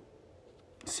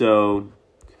 So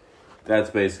that's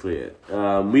basically it.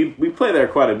 We play there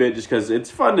quite a bit just because it's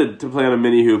fun to play on a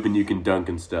mini hoop and you can dunk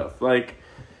and stuff. Like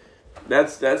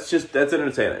that's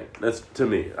entertaining. That's to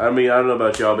me. I mean, I don't know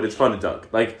about y'all, but it's fun to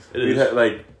dunk. Like It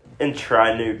is. And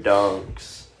try new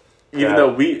dunks. even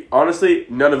though we honestly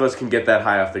none of us can get that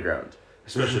high off the ground.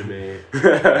 Especially me.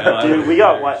 Dude, we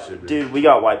got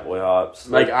white boy hops.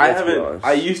 Like I Let's be haven't. honest.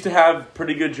 I used to have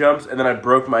pretty good jumps, and then I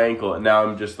broke my ankle, and now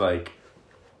I'm just like,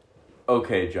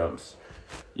 okay jumps.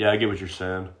 Yeah, I get what you're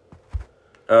saying.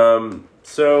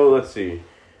 So let's see,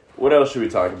 what else should we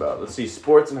talk about? Let's see,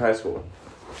 sports in high school.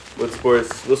 What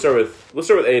sports? We'll start with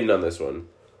Aiden on this one.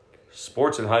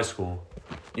 Sports in high school.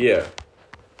 Yeah.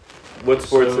 What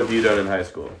sports So- have you done in high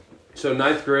school? So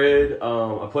 9th grade,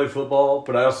 I played football,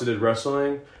 but I also did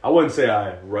wrestling. I wouldn't say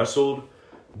I wrestled,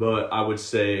 but I would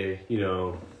say,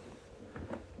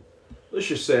 let's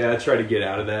just say I tried to get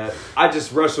out of that.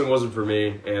 Wrestling wasn't for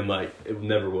me, and like it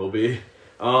never will be.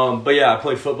 But yeah, I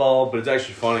played football, but it's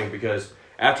actually funny because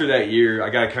after that year, I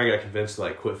kind of got convinced to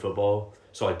like quit football.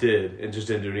 So I did, and just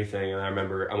didn't do anything. And I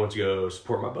remember I went to go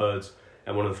support my buds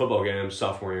at one of the football games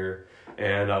sophomore year,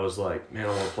 and I was like, man, I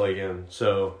want to play again.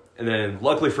 So, and then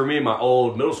luckily for me, my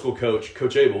old middle school coach,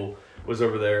 Coach Abel, was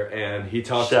over there, and he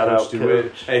talked Shout to out, Coach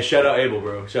DeWitt. Coach. Hey, shout out Abel,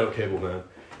 bro. Shout out Cable, man.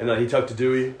 And he talked to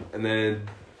Dewey, and then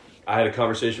I had a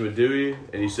conversation with Dewey,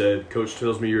 and he said, Coach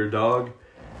tells me you're a dog.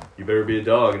 You better be a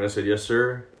dog. And I said, yes,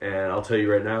 sir. And I'll tell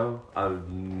you right now, I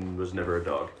was never a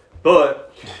dog.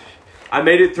 But I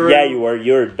made it through. Yeah, you were.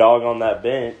 You were a dog on that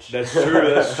bench. That's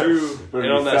true. That's true. When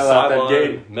And you on that fell out that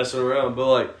sideline, game. messing around.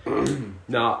 But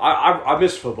no, I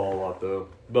miss football a lot though.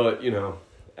 But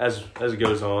as it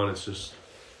goes on, it's just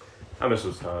I miss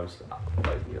those times.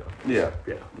 Yeah.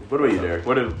 Yeah. What about you, Derek?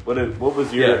 What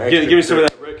was your? Yeah. Give me some of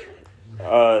that, Rick.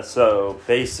 So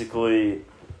basically,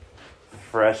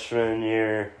 freshman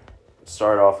year,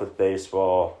 started off with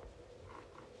baseball,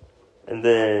 and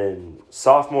then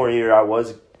sophomore year I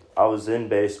was in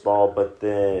baseball, but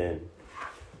then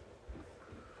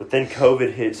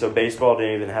COVID hit, so baseball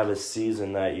didn't even have a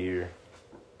season that year.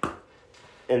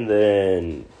 And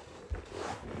then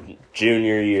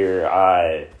junior year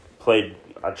I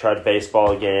tried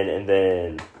baseball again, and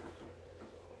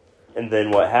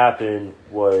then what happened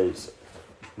was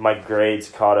my grades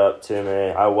caught up to me.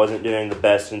 I wasn't doing the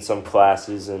best in some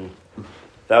classes, and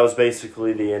that was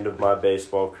basically the end of my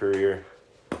baseball career.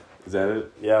 Is that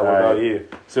it? Yeah, what All about right. you?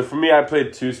 So for me, I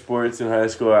played 2 sports in high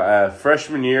school.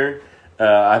 Freshman year,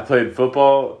 I played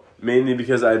football mainly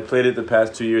because I had played it the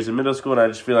past 2 years in middle school, and I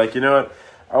just feel like, you know what,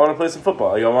 I want to play some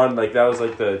football. That was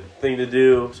the thing to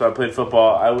do. So I played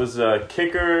football. I was a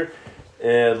kicker,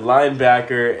 a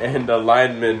linebacker, and a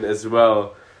lineman as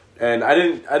well. And I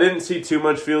didn't see too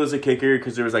much field as a kicker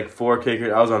because there was 4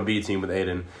 kickers. I was on B team with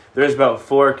Aiden. There's about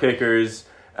 4 kickers.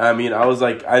 I mean, I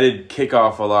did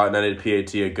kickoff a lot, and I did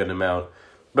PAT a good amount.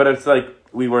 But it's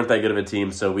we weren't that good of a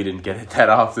team, so we didn't get it that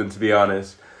often, to be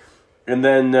honest. And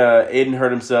then Aiden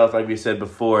hurt himself, like we said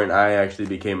before, and I actually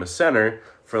became a center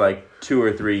for 2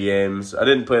 or 3 games. I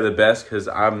didn't play the best because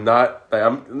I'm not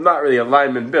really a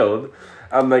lineman build.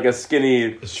 I'm a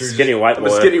skinny White boy. I'm a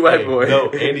skinny white boy. No,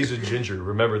 Andy's a ginger.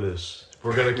 Remember this.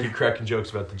 We're going to keep cracking jokes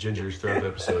about the gingers throughout the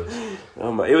episodes.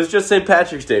 Oh my! It was just St.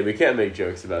 Patrick's Day. We can't make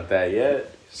jokes about that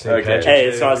yet. St. Patrick's Hey,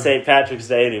 it's not St. Patrick's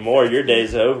Day anymore. Your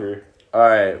day's over. All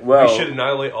right. Well, we should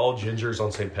annihilate all gingers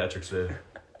on St. Patrick's Day.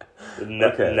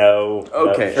 Okay. No.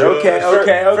 Okay. No.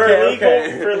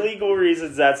 Okay. For legal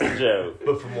reasons, that's a joke.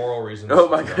 But for moral reasons. Oh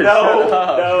my god.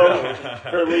 No.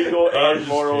 For legal I'm and just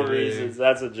moral kidding. reasons,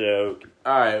 that's a joke.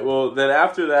 All right. Well, then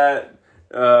after that,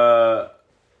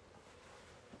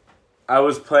 I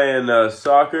was playing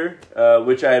soccer,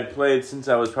 which I had played since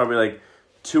I was probably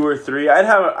 2 or 3. I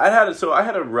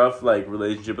had a rough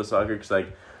relationship with soccer because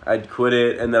I'd quit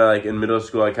it, and then in middle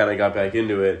school I kind of got back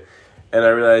into it, and I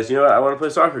realized, you know what, I want to play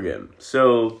soccer again.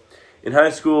 So in high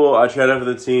school I tried out for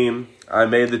the team. I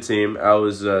made the team. I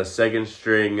was second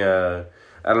string. I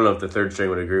don't know if the third string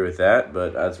would agree with that,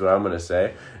 but that's what I'm gonna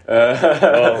say.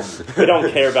 Well, we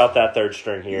don't care about that third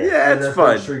string here. Yeah, it's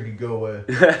fine. That streak could go away.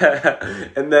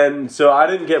 And then, so I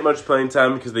didn't get much playing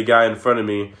time because the guy in front of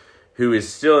me, who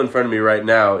is still in front of me right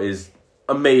now, is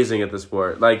amazing at the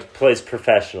sport. Plays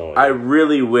professionally. I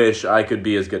really wish I could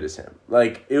be as good as him.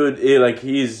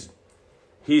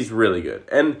 He's really good.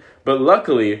 But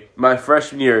luckily, my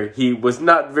freshman year, he was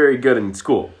not very good in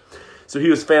school. So he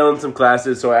was failing some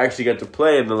classes, so I actually got to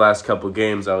play in the last couple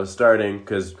games I was starting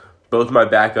because both my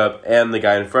backup and the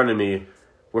guy in front of me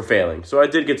were failing. So I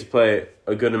did get to play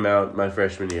a good amount my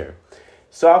freshman year.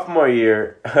 Sophomore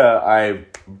year, I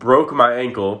broke my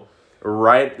ankle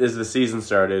right as the season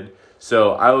started,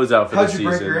 so I was out for the season.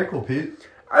 How'd you break your ankle, Pete?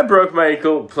 I broke my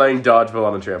ankle playing dodgeball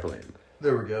on a trampoline.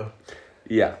 There we go.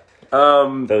 Yeah.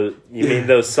 You mean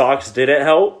those socks didn't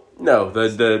help? No,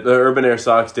 the Urban Air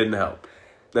socks didn't help.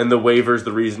 And the waivers,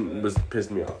 the reason was pissed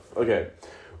me off. Okay.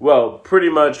 Well, pretty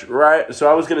much, right.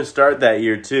 So I was going to start that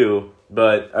year too,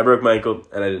 but I broke my ankle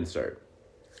and I didn't start.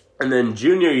 And then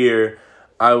junior year,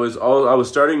 I was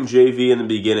starting JV in the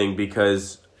beginning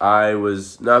because I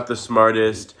was not the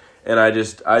smartest, and I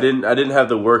didn't have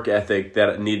the work ethic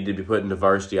that needed to be put into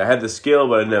varsity. I had the skill,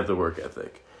 but I didn't have the work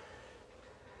ethic.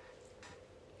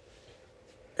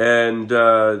 And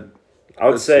I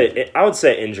would say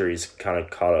injuries kind of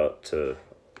caught up to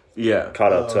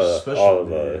all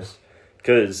of us,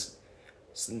 because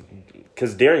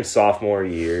during sophomore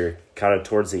year, kind of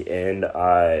towards the end,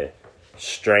 I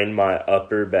strained my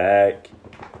upper back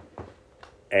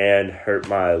and hurt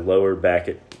my lower back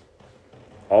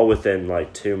all within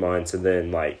 2 months, and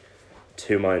then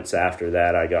 2 months after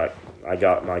that I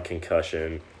got my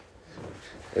concussion.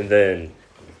 And then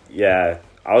I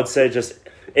would say just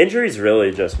injuries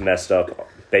really just messed up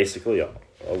basically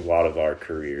a lot of our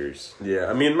careers. Yeah,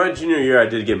 I mean, my junior year I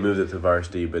did get moved up to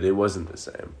varsity, but it wasn't the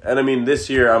same. And I mean, this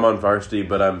year I'm on varsity,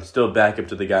 but I'm still back up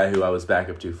to the guy who I was back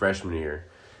up to freshman year.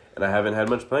 And I haven't had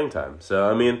much playing time. So,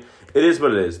 I mean, it is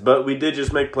what it is. But we did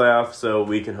just make playoffs, so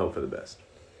we can hope for the best.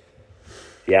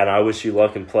 Yeah, and I wish you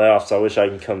luck in playoffs. I wish I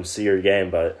can come see your game,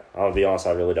 but I'll be honest,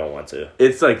 I really don't want to.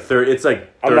 It's like 30. It's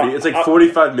like 30. I'm not- It's like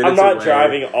 45 minutes. I'm not away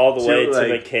driving all the way to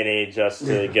like- McKinney just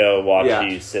to go watch Yeah.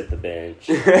 you sit the bench.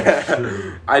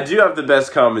 I do have the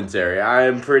best commentary. I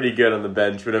am pretty good on the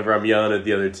bench whenever I'm yelling at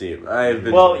the other team. I have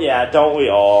been. Well, yeah, don't we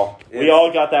all? We It's-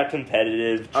 all got that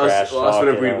competitive trash Us talk.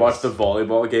 whenever in we'd watch us. the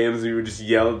volleyball games, we would just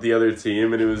yell at the other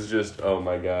team, and it was just, oh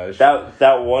my gosh.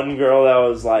 That one girl that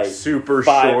was like Super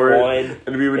 5'1", short,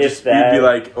 and we would if just we'd that. be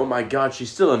like, "Oh my god,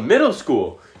 she's still in middle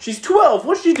school. She's 12.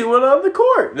 What's she doing on the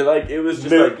court?" And like it was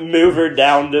just like, move her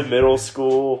down to middle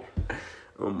school.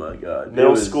 "Oh my god, It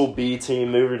Middle was- school B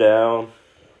team, move her down.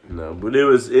 No, but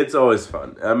it's always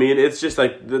fun. I mean, it's just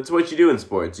like that's what you do in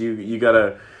sports. You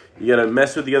gotta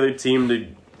mess with the other team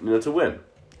to win.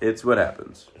 It's what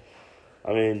happens.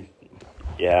 I mean,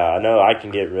 yeah, I know I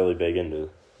can get really big into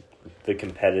the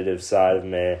competitive side of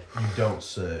me, You don't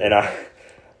say. and I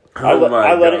Oh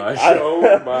my let it- gosh! I- Oh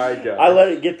my gosh! I let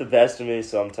it get the best of me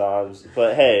sometimes.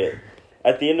 But hey,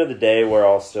 at the end of the day, we're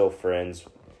all still friends.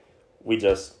 We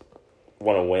just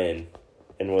want to win,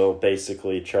 and we'll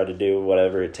basically try to do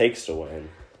whatever it takes to win.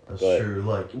 That's but true.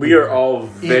 Like We are all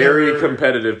very Either-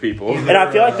 competitive people. either- And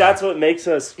I feel like that's what makes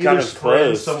us kind either of sprain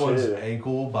close. someone's too.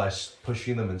 ankle by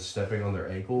pushing them and stepping on their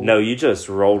ankle. No, you just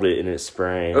rolled it and it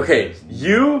sprained. Okay,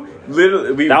 you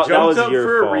literally we That jumped was up your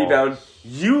for a fault. rebound.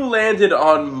 You landed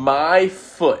on my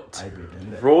foot. I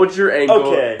didn't. Rolled your ankle,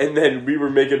 Okay. and then we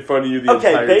were making fun of you the Okay,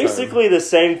 entire basically the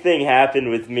same thing happened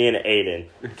with me and Aiden.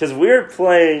 Because we were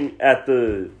playing at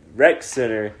the rec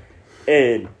center,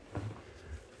 and,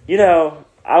 you know,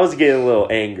 I was getting a little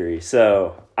angry.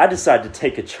 So I decided to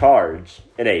take a charge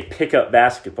in a pickup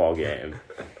basketball game.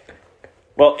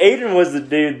 Well, Aiden was the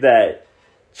dude that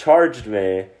charged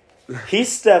me. He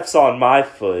steps on my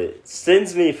foot,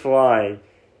 sends me flying,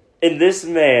 and this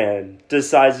man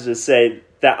decides to say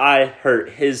that I hurt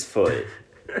his foot.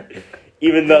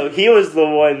 Even though he was the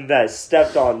one that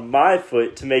stepped on my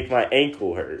foot to make my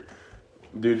ankle hurt.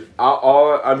 Dude,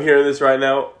 I'm hearing this right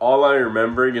now. All I'm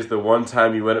remembering is the one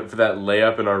time you went up for that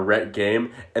layup in our rec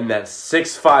game, and that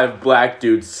 6'5" black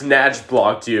dude snatch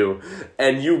blocked you,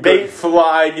 and you Ba- went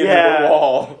flying into Yeah. the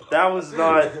wall. That was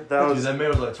not... That Dude, was... that man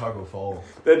was like Taco Fall.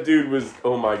 That dude was,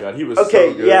 oh my god, he was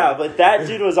Okay, so good. yeah, but that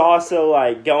dude was also,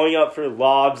 like, going up for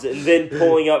lobs and then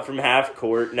pulling up from half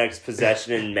court next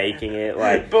possession and making it,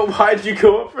 like... But why'd you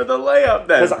go up for the layup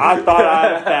then? Because I thought I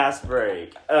had a fast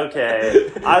break. Okay.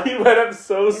 He went up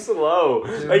so slow.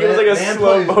 Dude, Like it was like a man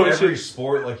slow plays motion. every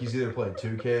sport like he's either playing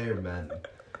 2K or Madden.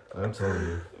 I'm telling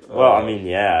you. Well, I mean,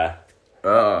 yeah.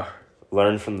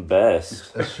 Learn from the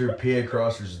best. That's true. PA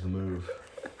crossers is the move.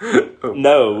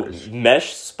 No,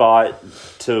 mesh spot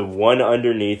to one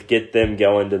underneath, get them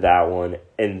going to that one,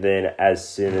 and then as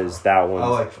soon as that one, I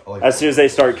like as soon as they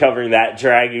start covering that,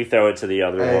 drag you, throw it to the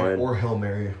other one. or Hail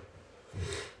Mary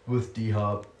with D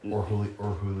Hop or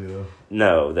Julio.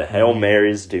 No, the Hail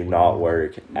Marys do not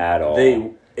work at all.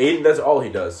 Aiden, that's all he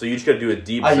does. So you just gotta do a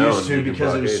deep I zone. used to You can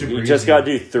because it block was Aiden. super You just easy. gotta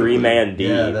do 3-man deep.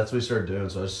 Yeah, that's what we started doing.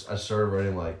 So I started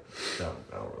writing like, I don't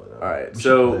really know. All right, We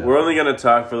so should play we're that. only going to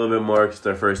talk for a little bit more because it's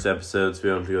our first episode, so we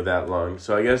don't have to go that long.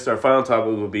 So I guess our final topic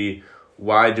will be,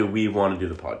 why do we want to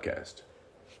do the podcast?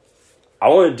 I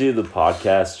want to do the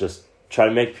podcast, just try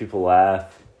to make people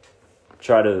laugh,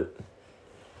 try to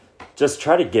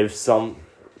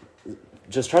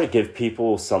give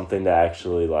people something to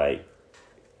actually like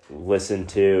listen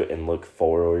to and look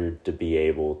forward to be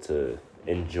able to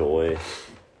enjoy,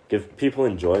 give people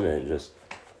enjoyment, just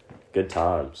good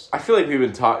times. I feel like we've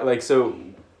been talking, like, so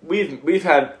we've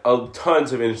had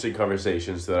tons of interesting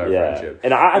conversations throughout our friendship.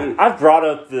 And I've brought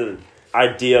up the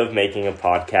idea of making a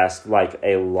podcast like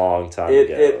a long time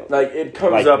ago. It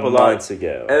comes like up a lot. months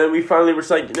ago. And then we finally were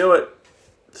just like, you know what?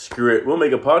 Screw it. We'll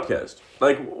make a podcast.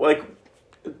 Like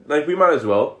we might as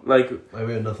well. Like, Like,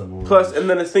 we had nothing more. plus, and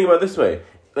then let's think about it this way.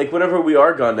 Like, whenever we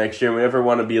are gone next year, and we ever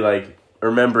want to be, like,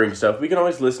 remembering stuff, we can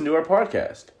always listen to our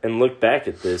podcast. And look back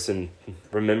at this and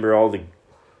remember all the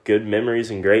good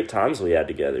memories and great times we had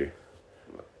together.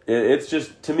 It's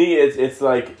just, to me, it's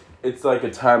like a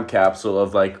time capsule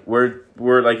of, like, we're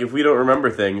like, if we don't remember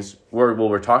things,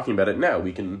 we're talking about it now.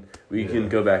 We can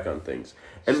go back on things.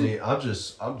 And See, I'm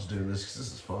just doing this because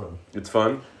this is fun. it's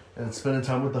fun. And spending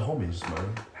time with the homies,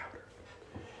 man.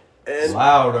 And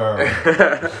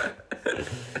Louder.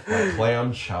 Like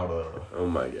clam chowder. oh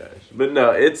my gosh. But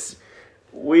no, it's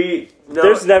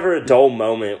There's never a dull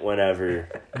moment whenever.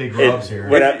 Big Rob's here.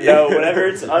 Whenever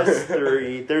it's us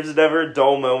three, there's never a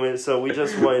dull moment. So we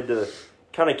just wanted to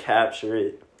kind of capture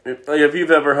it. Like if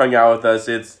you've ever hung out with us,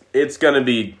 it's gonna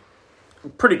be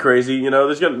pretty crazy. You know,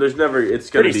 it's gonna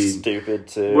Pretty be stupid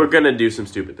too. We're gonna do some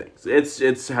stupid things.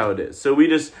 It's how it is. So we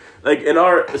just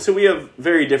so we have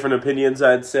very different opinions.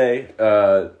 I'd say.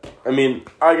 I mean,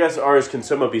 I guess ours can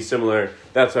somewhat be similar.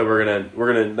 That's why we're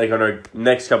gonna like on our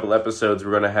next couple episodes,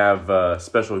 we're gonna have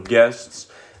special guests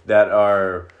that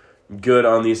are good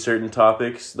on these certain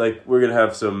topics. Like we're gonna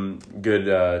have some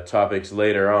good topics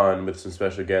later on with some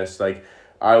special guests. Like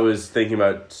I was thinking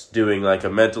about doing like a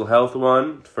mental health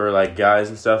one for like guys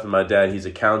and stuff. And my dad, he's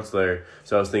a counselor,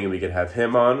 so I was thinking we could have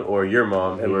him on or your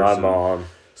mom, and my mom,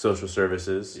 social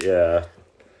services. Yeah.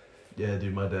 Yeah,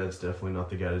 dude, my dad's definitely not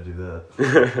the guy to do that.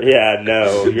 Yeah,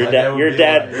 no, your dad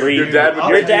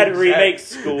remakes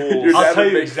schools. I'll tell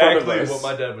you exactly what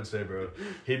my dad would say, bro.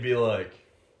 He'd be like,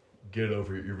 "Get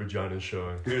over it, your vagina's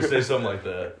showing." He would say something like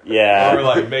that. Yeah. Or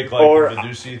like make like a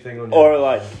Medusi thing on you. Or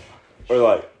like,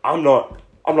 I'm not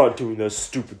doing this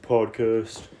stupid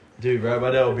podcast. Dude, right? My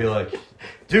dad would be like,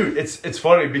 dude, it's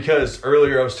funny because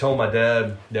earlier I was telling my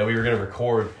dad that we were going to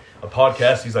record a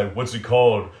podcast. He's like, what's it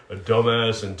called? A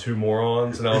dumbass and two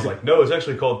morons? And I was like, no, it's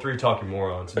actually called Three Talking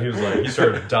Morons. And he was like, he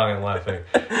started dying laughing.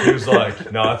 He was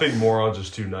like, no, I think morons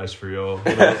is too nice for y'all.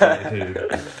 And I was like, dude,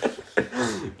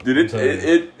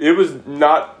 it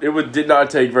did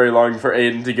not take very long for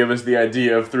Aiden to give us the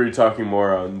idea of Three Talking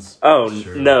Morons. Oh,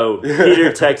 sure. No. Peter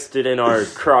texted in our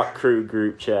Croc Crew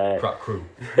group chat. Croc Crew.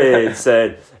 And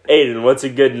said, Aiden, what's a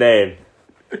good name?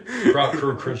 Croc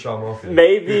Crew, Crenshaw Mafia.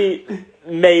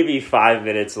 Maybe 5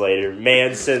 minutes later,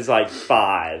 man sends like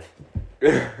 5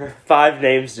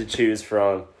 names to choose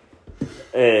from.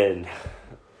 And...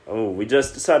 oh, we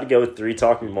just decided to go with Three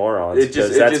Talking Morons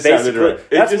because that's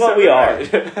what we are.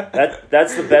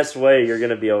 That's the best way you're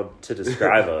gonna be able to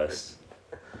describe us.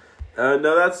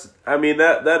 No, that's pretty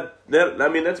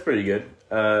good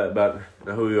about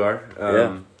who we are.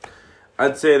 Yeah.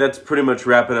 I'd say that's pretty much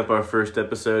wrapping up our first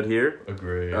episode here.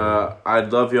 Agree.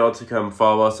 I'd love y'all to come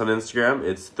follow us on Instagram.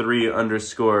 It's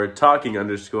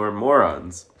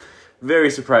 3_talking_morons. Very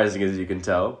surprising, as you can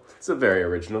tell. It's a very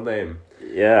original name.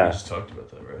 Yeah. We just talked about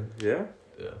that, right? Yeah?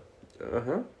 Yeah.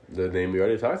 Uh-huh. The name we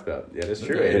already talked about. Yeah, that's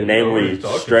true. The name we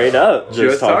straight up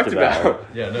just talked about.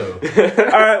 Yeah, no.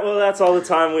 Alright, well, that's all the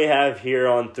time we have here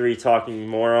on Three Talking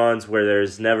Morons, where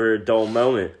there's never a dull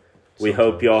moment. We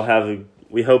hope y'all have a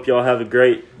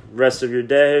great rest of your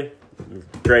day,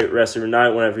 great rest of your night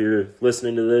whenever you're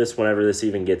listening to this, whenever this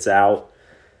even gets out.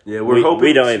 Yeah, we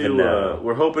don't even know.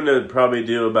 We're hoping to probably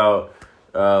do about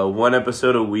 1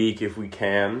 episode a week if we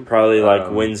can. Probably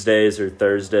like Wednesdays or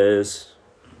Thursdays,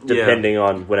 depending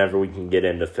on whenever we can get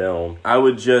into film. I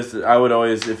would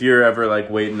always, if you're ever like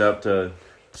waiting up to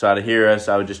try to hear us,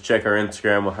 I would just check our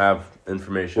Instagram. We'll have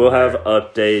information. We'll have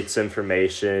updates,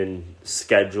 information,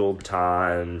 scheduled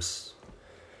times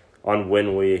on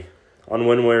when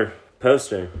we're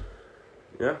posting.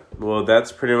 Yeah. Well,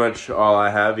 that's pretty much all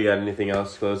I have. You got anything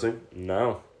else closing?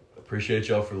 No. Appreciate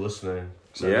y'all for listening.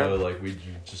 So I know, like, we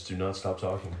just do not stop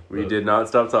talking. We did not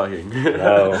stop talking.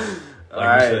 No.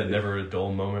 Like we said, never a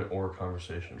dull moment or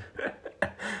conversation.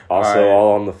 Also,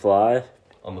 all on the fly.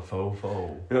 On the faux.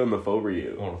 On the faux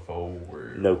reel. On the faux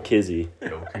reel. No kizzy.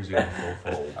 No kizzy on the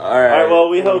faux. All right. Well,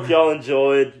 we hope y'all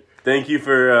enjoyed. Thank you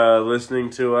for listening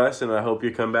to us, and I hope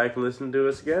you come back and listen to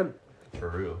us again. For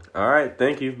real. All right.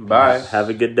 Thank you. Bye. Have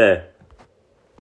a good day.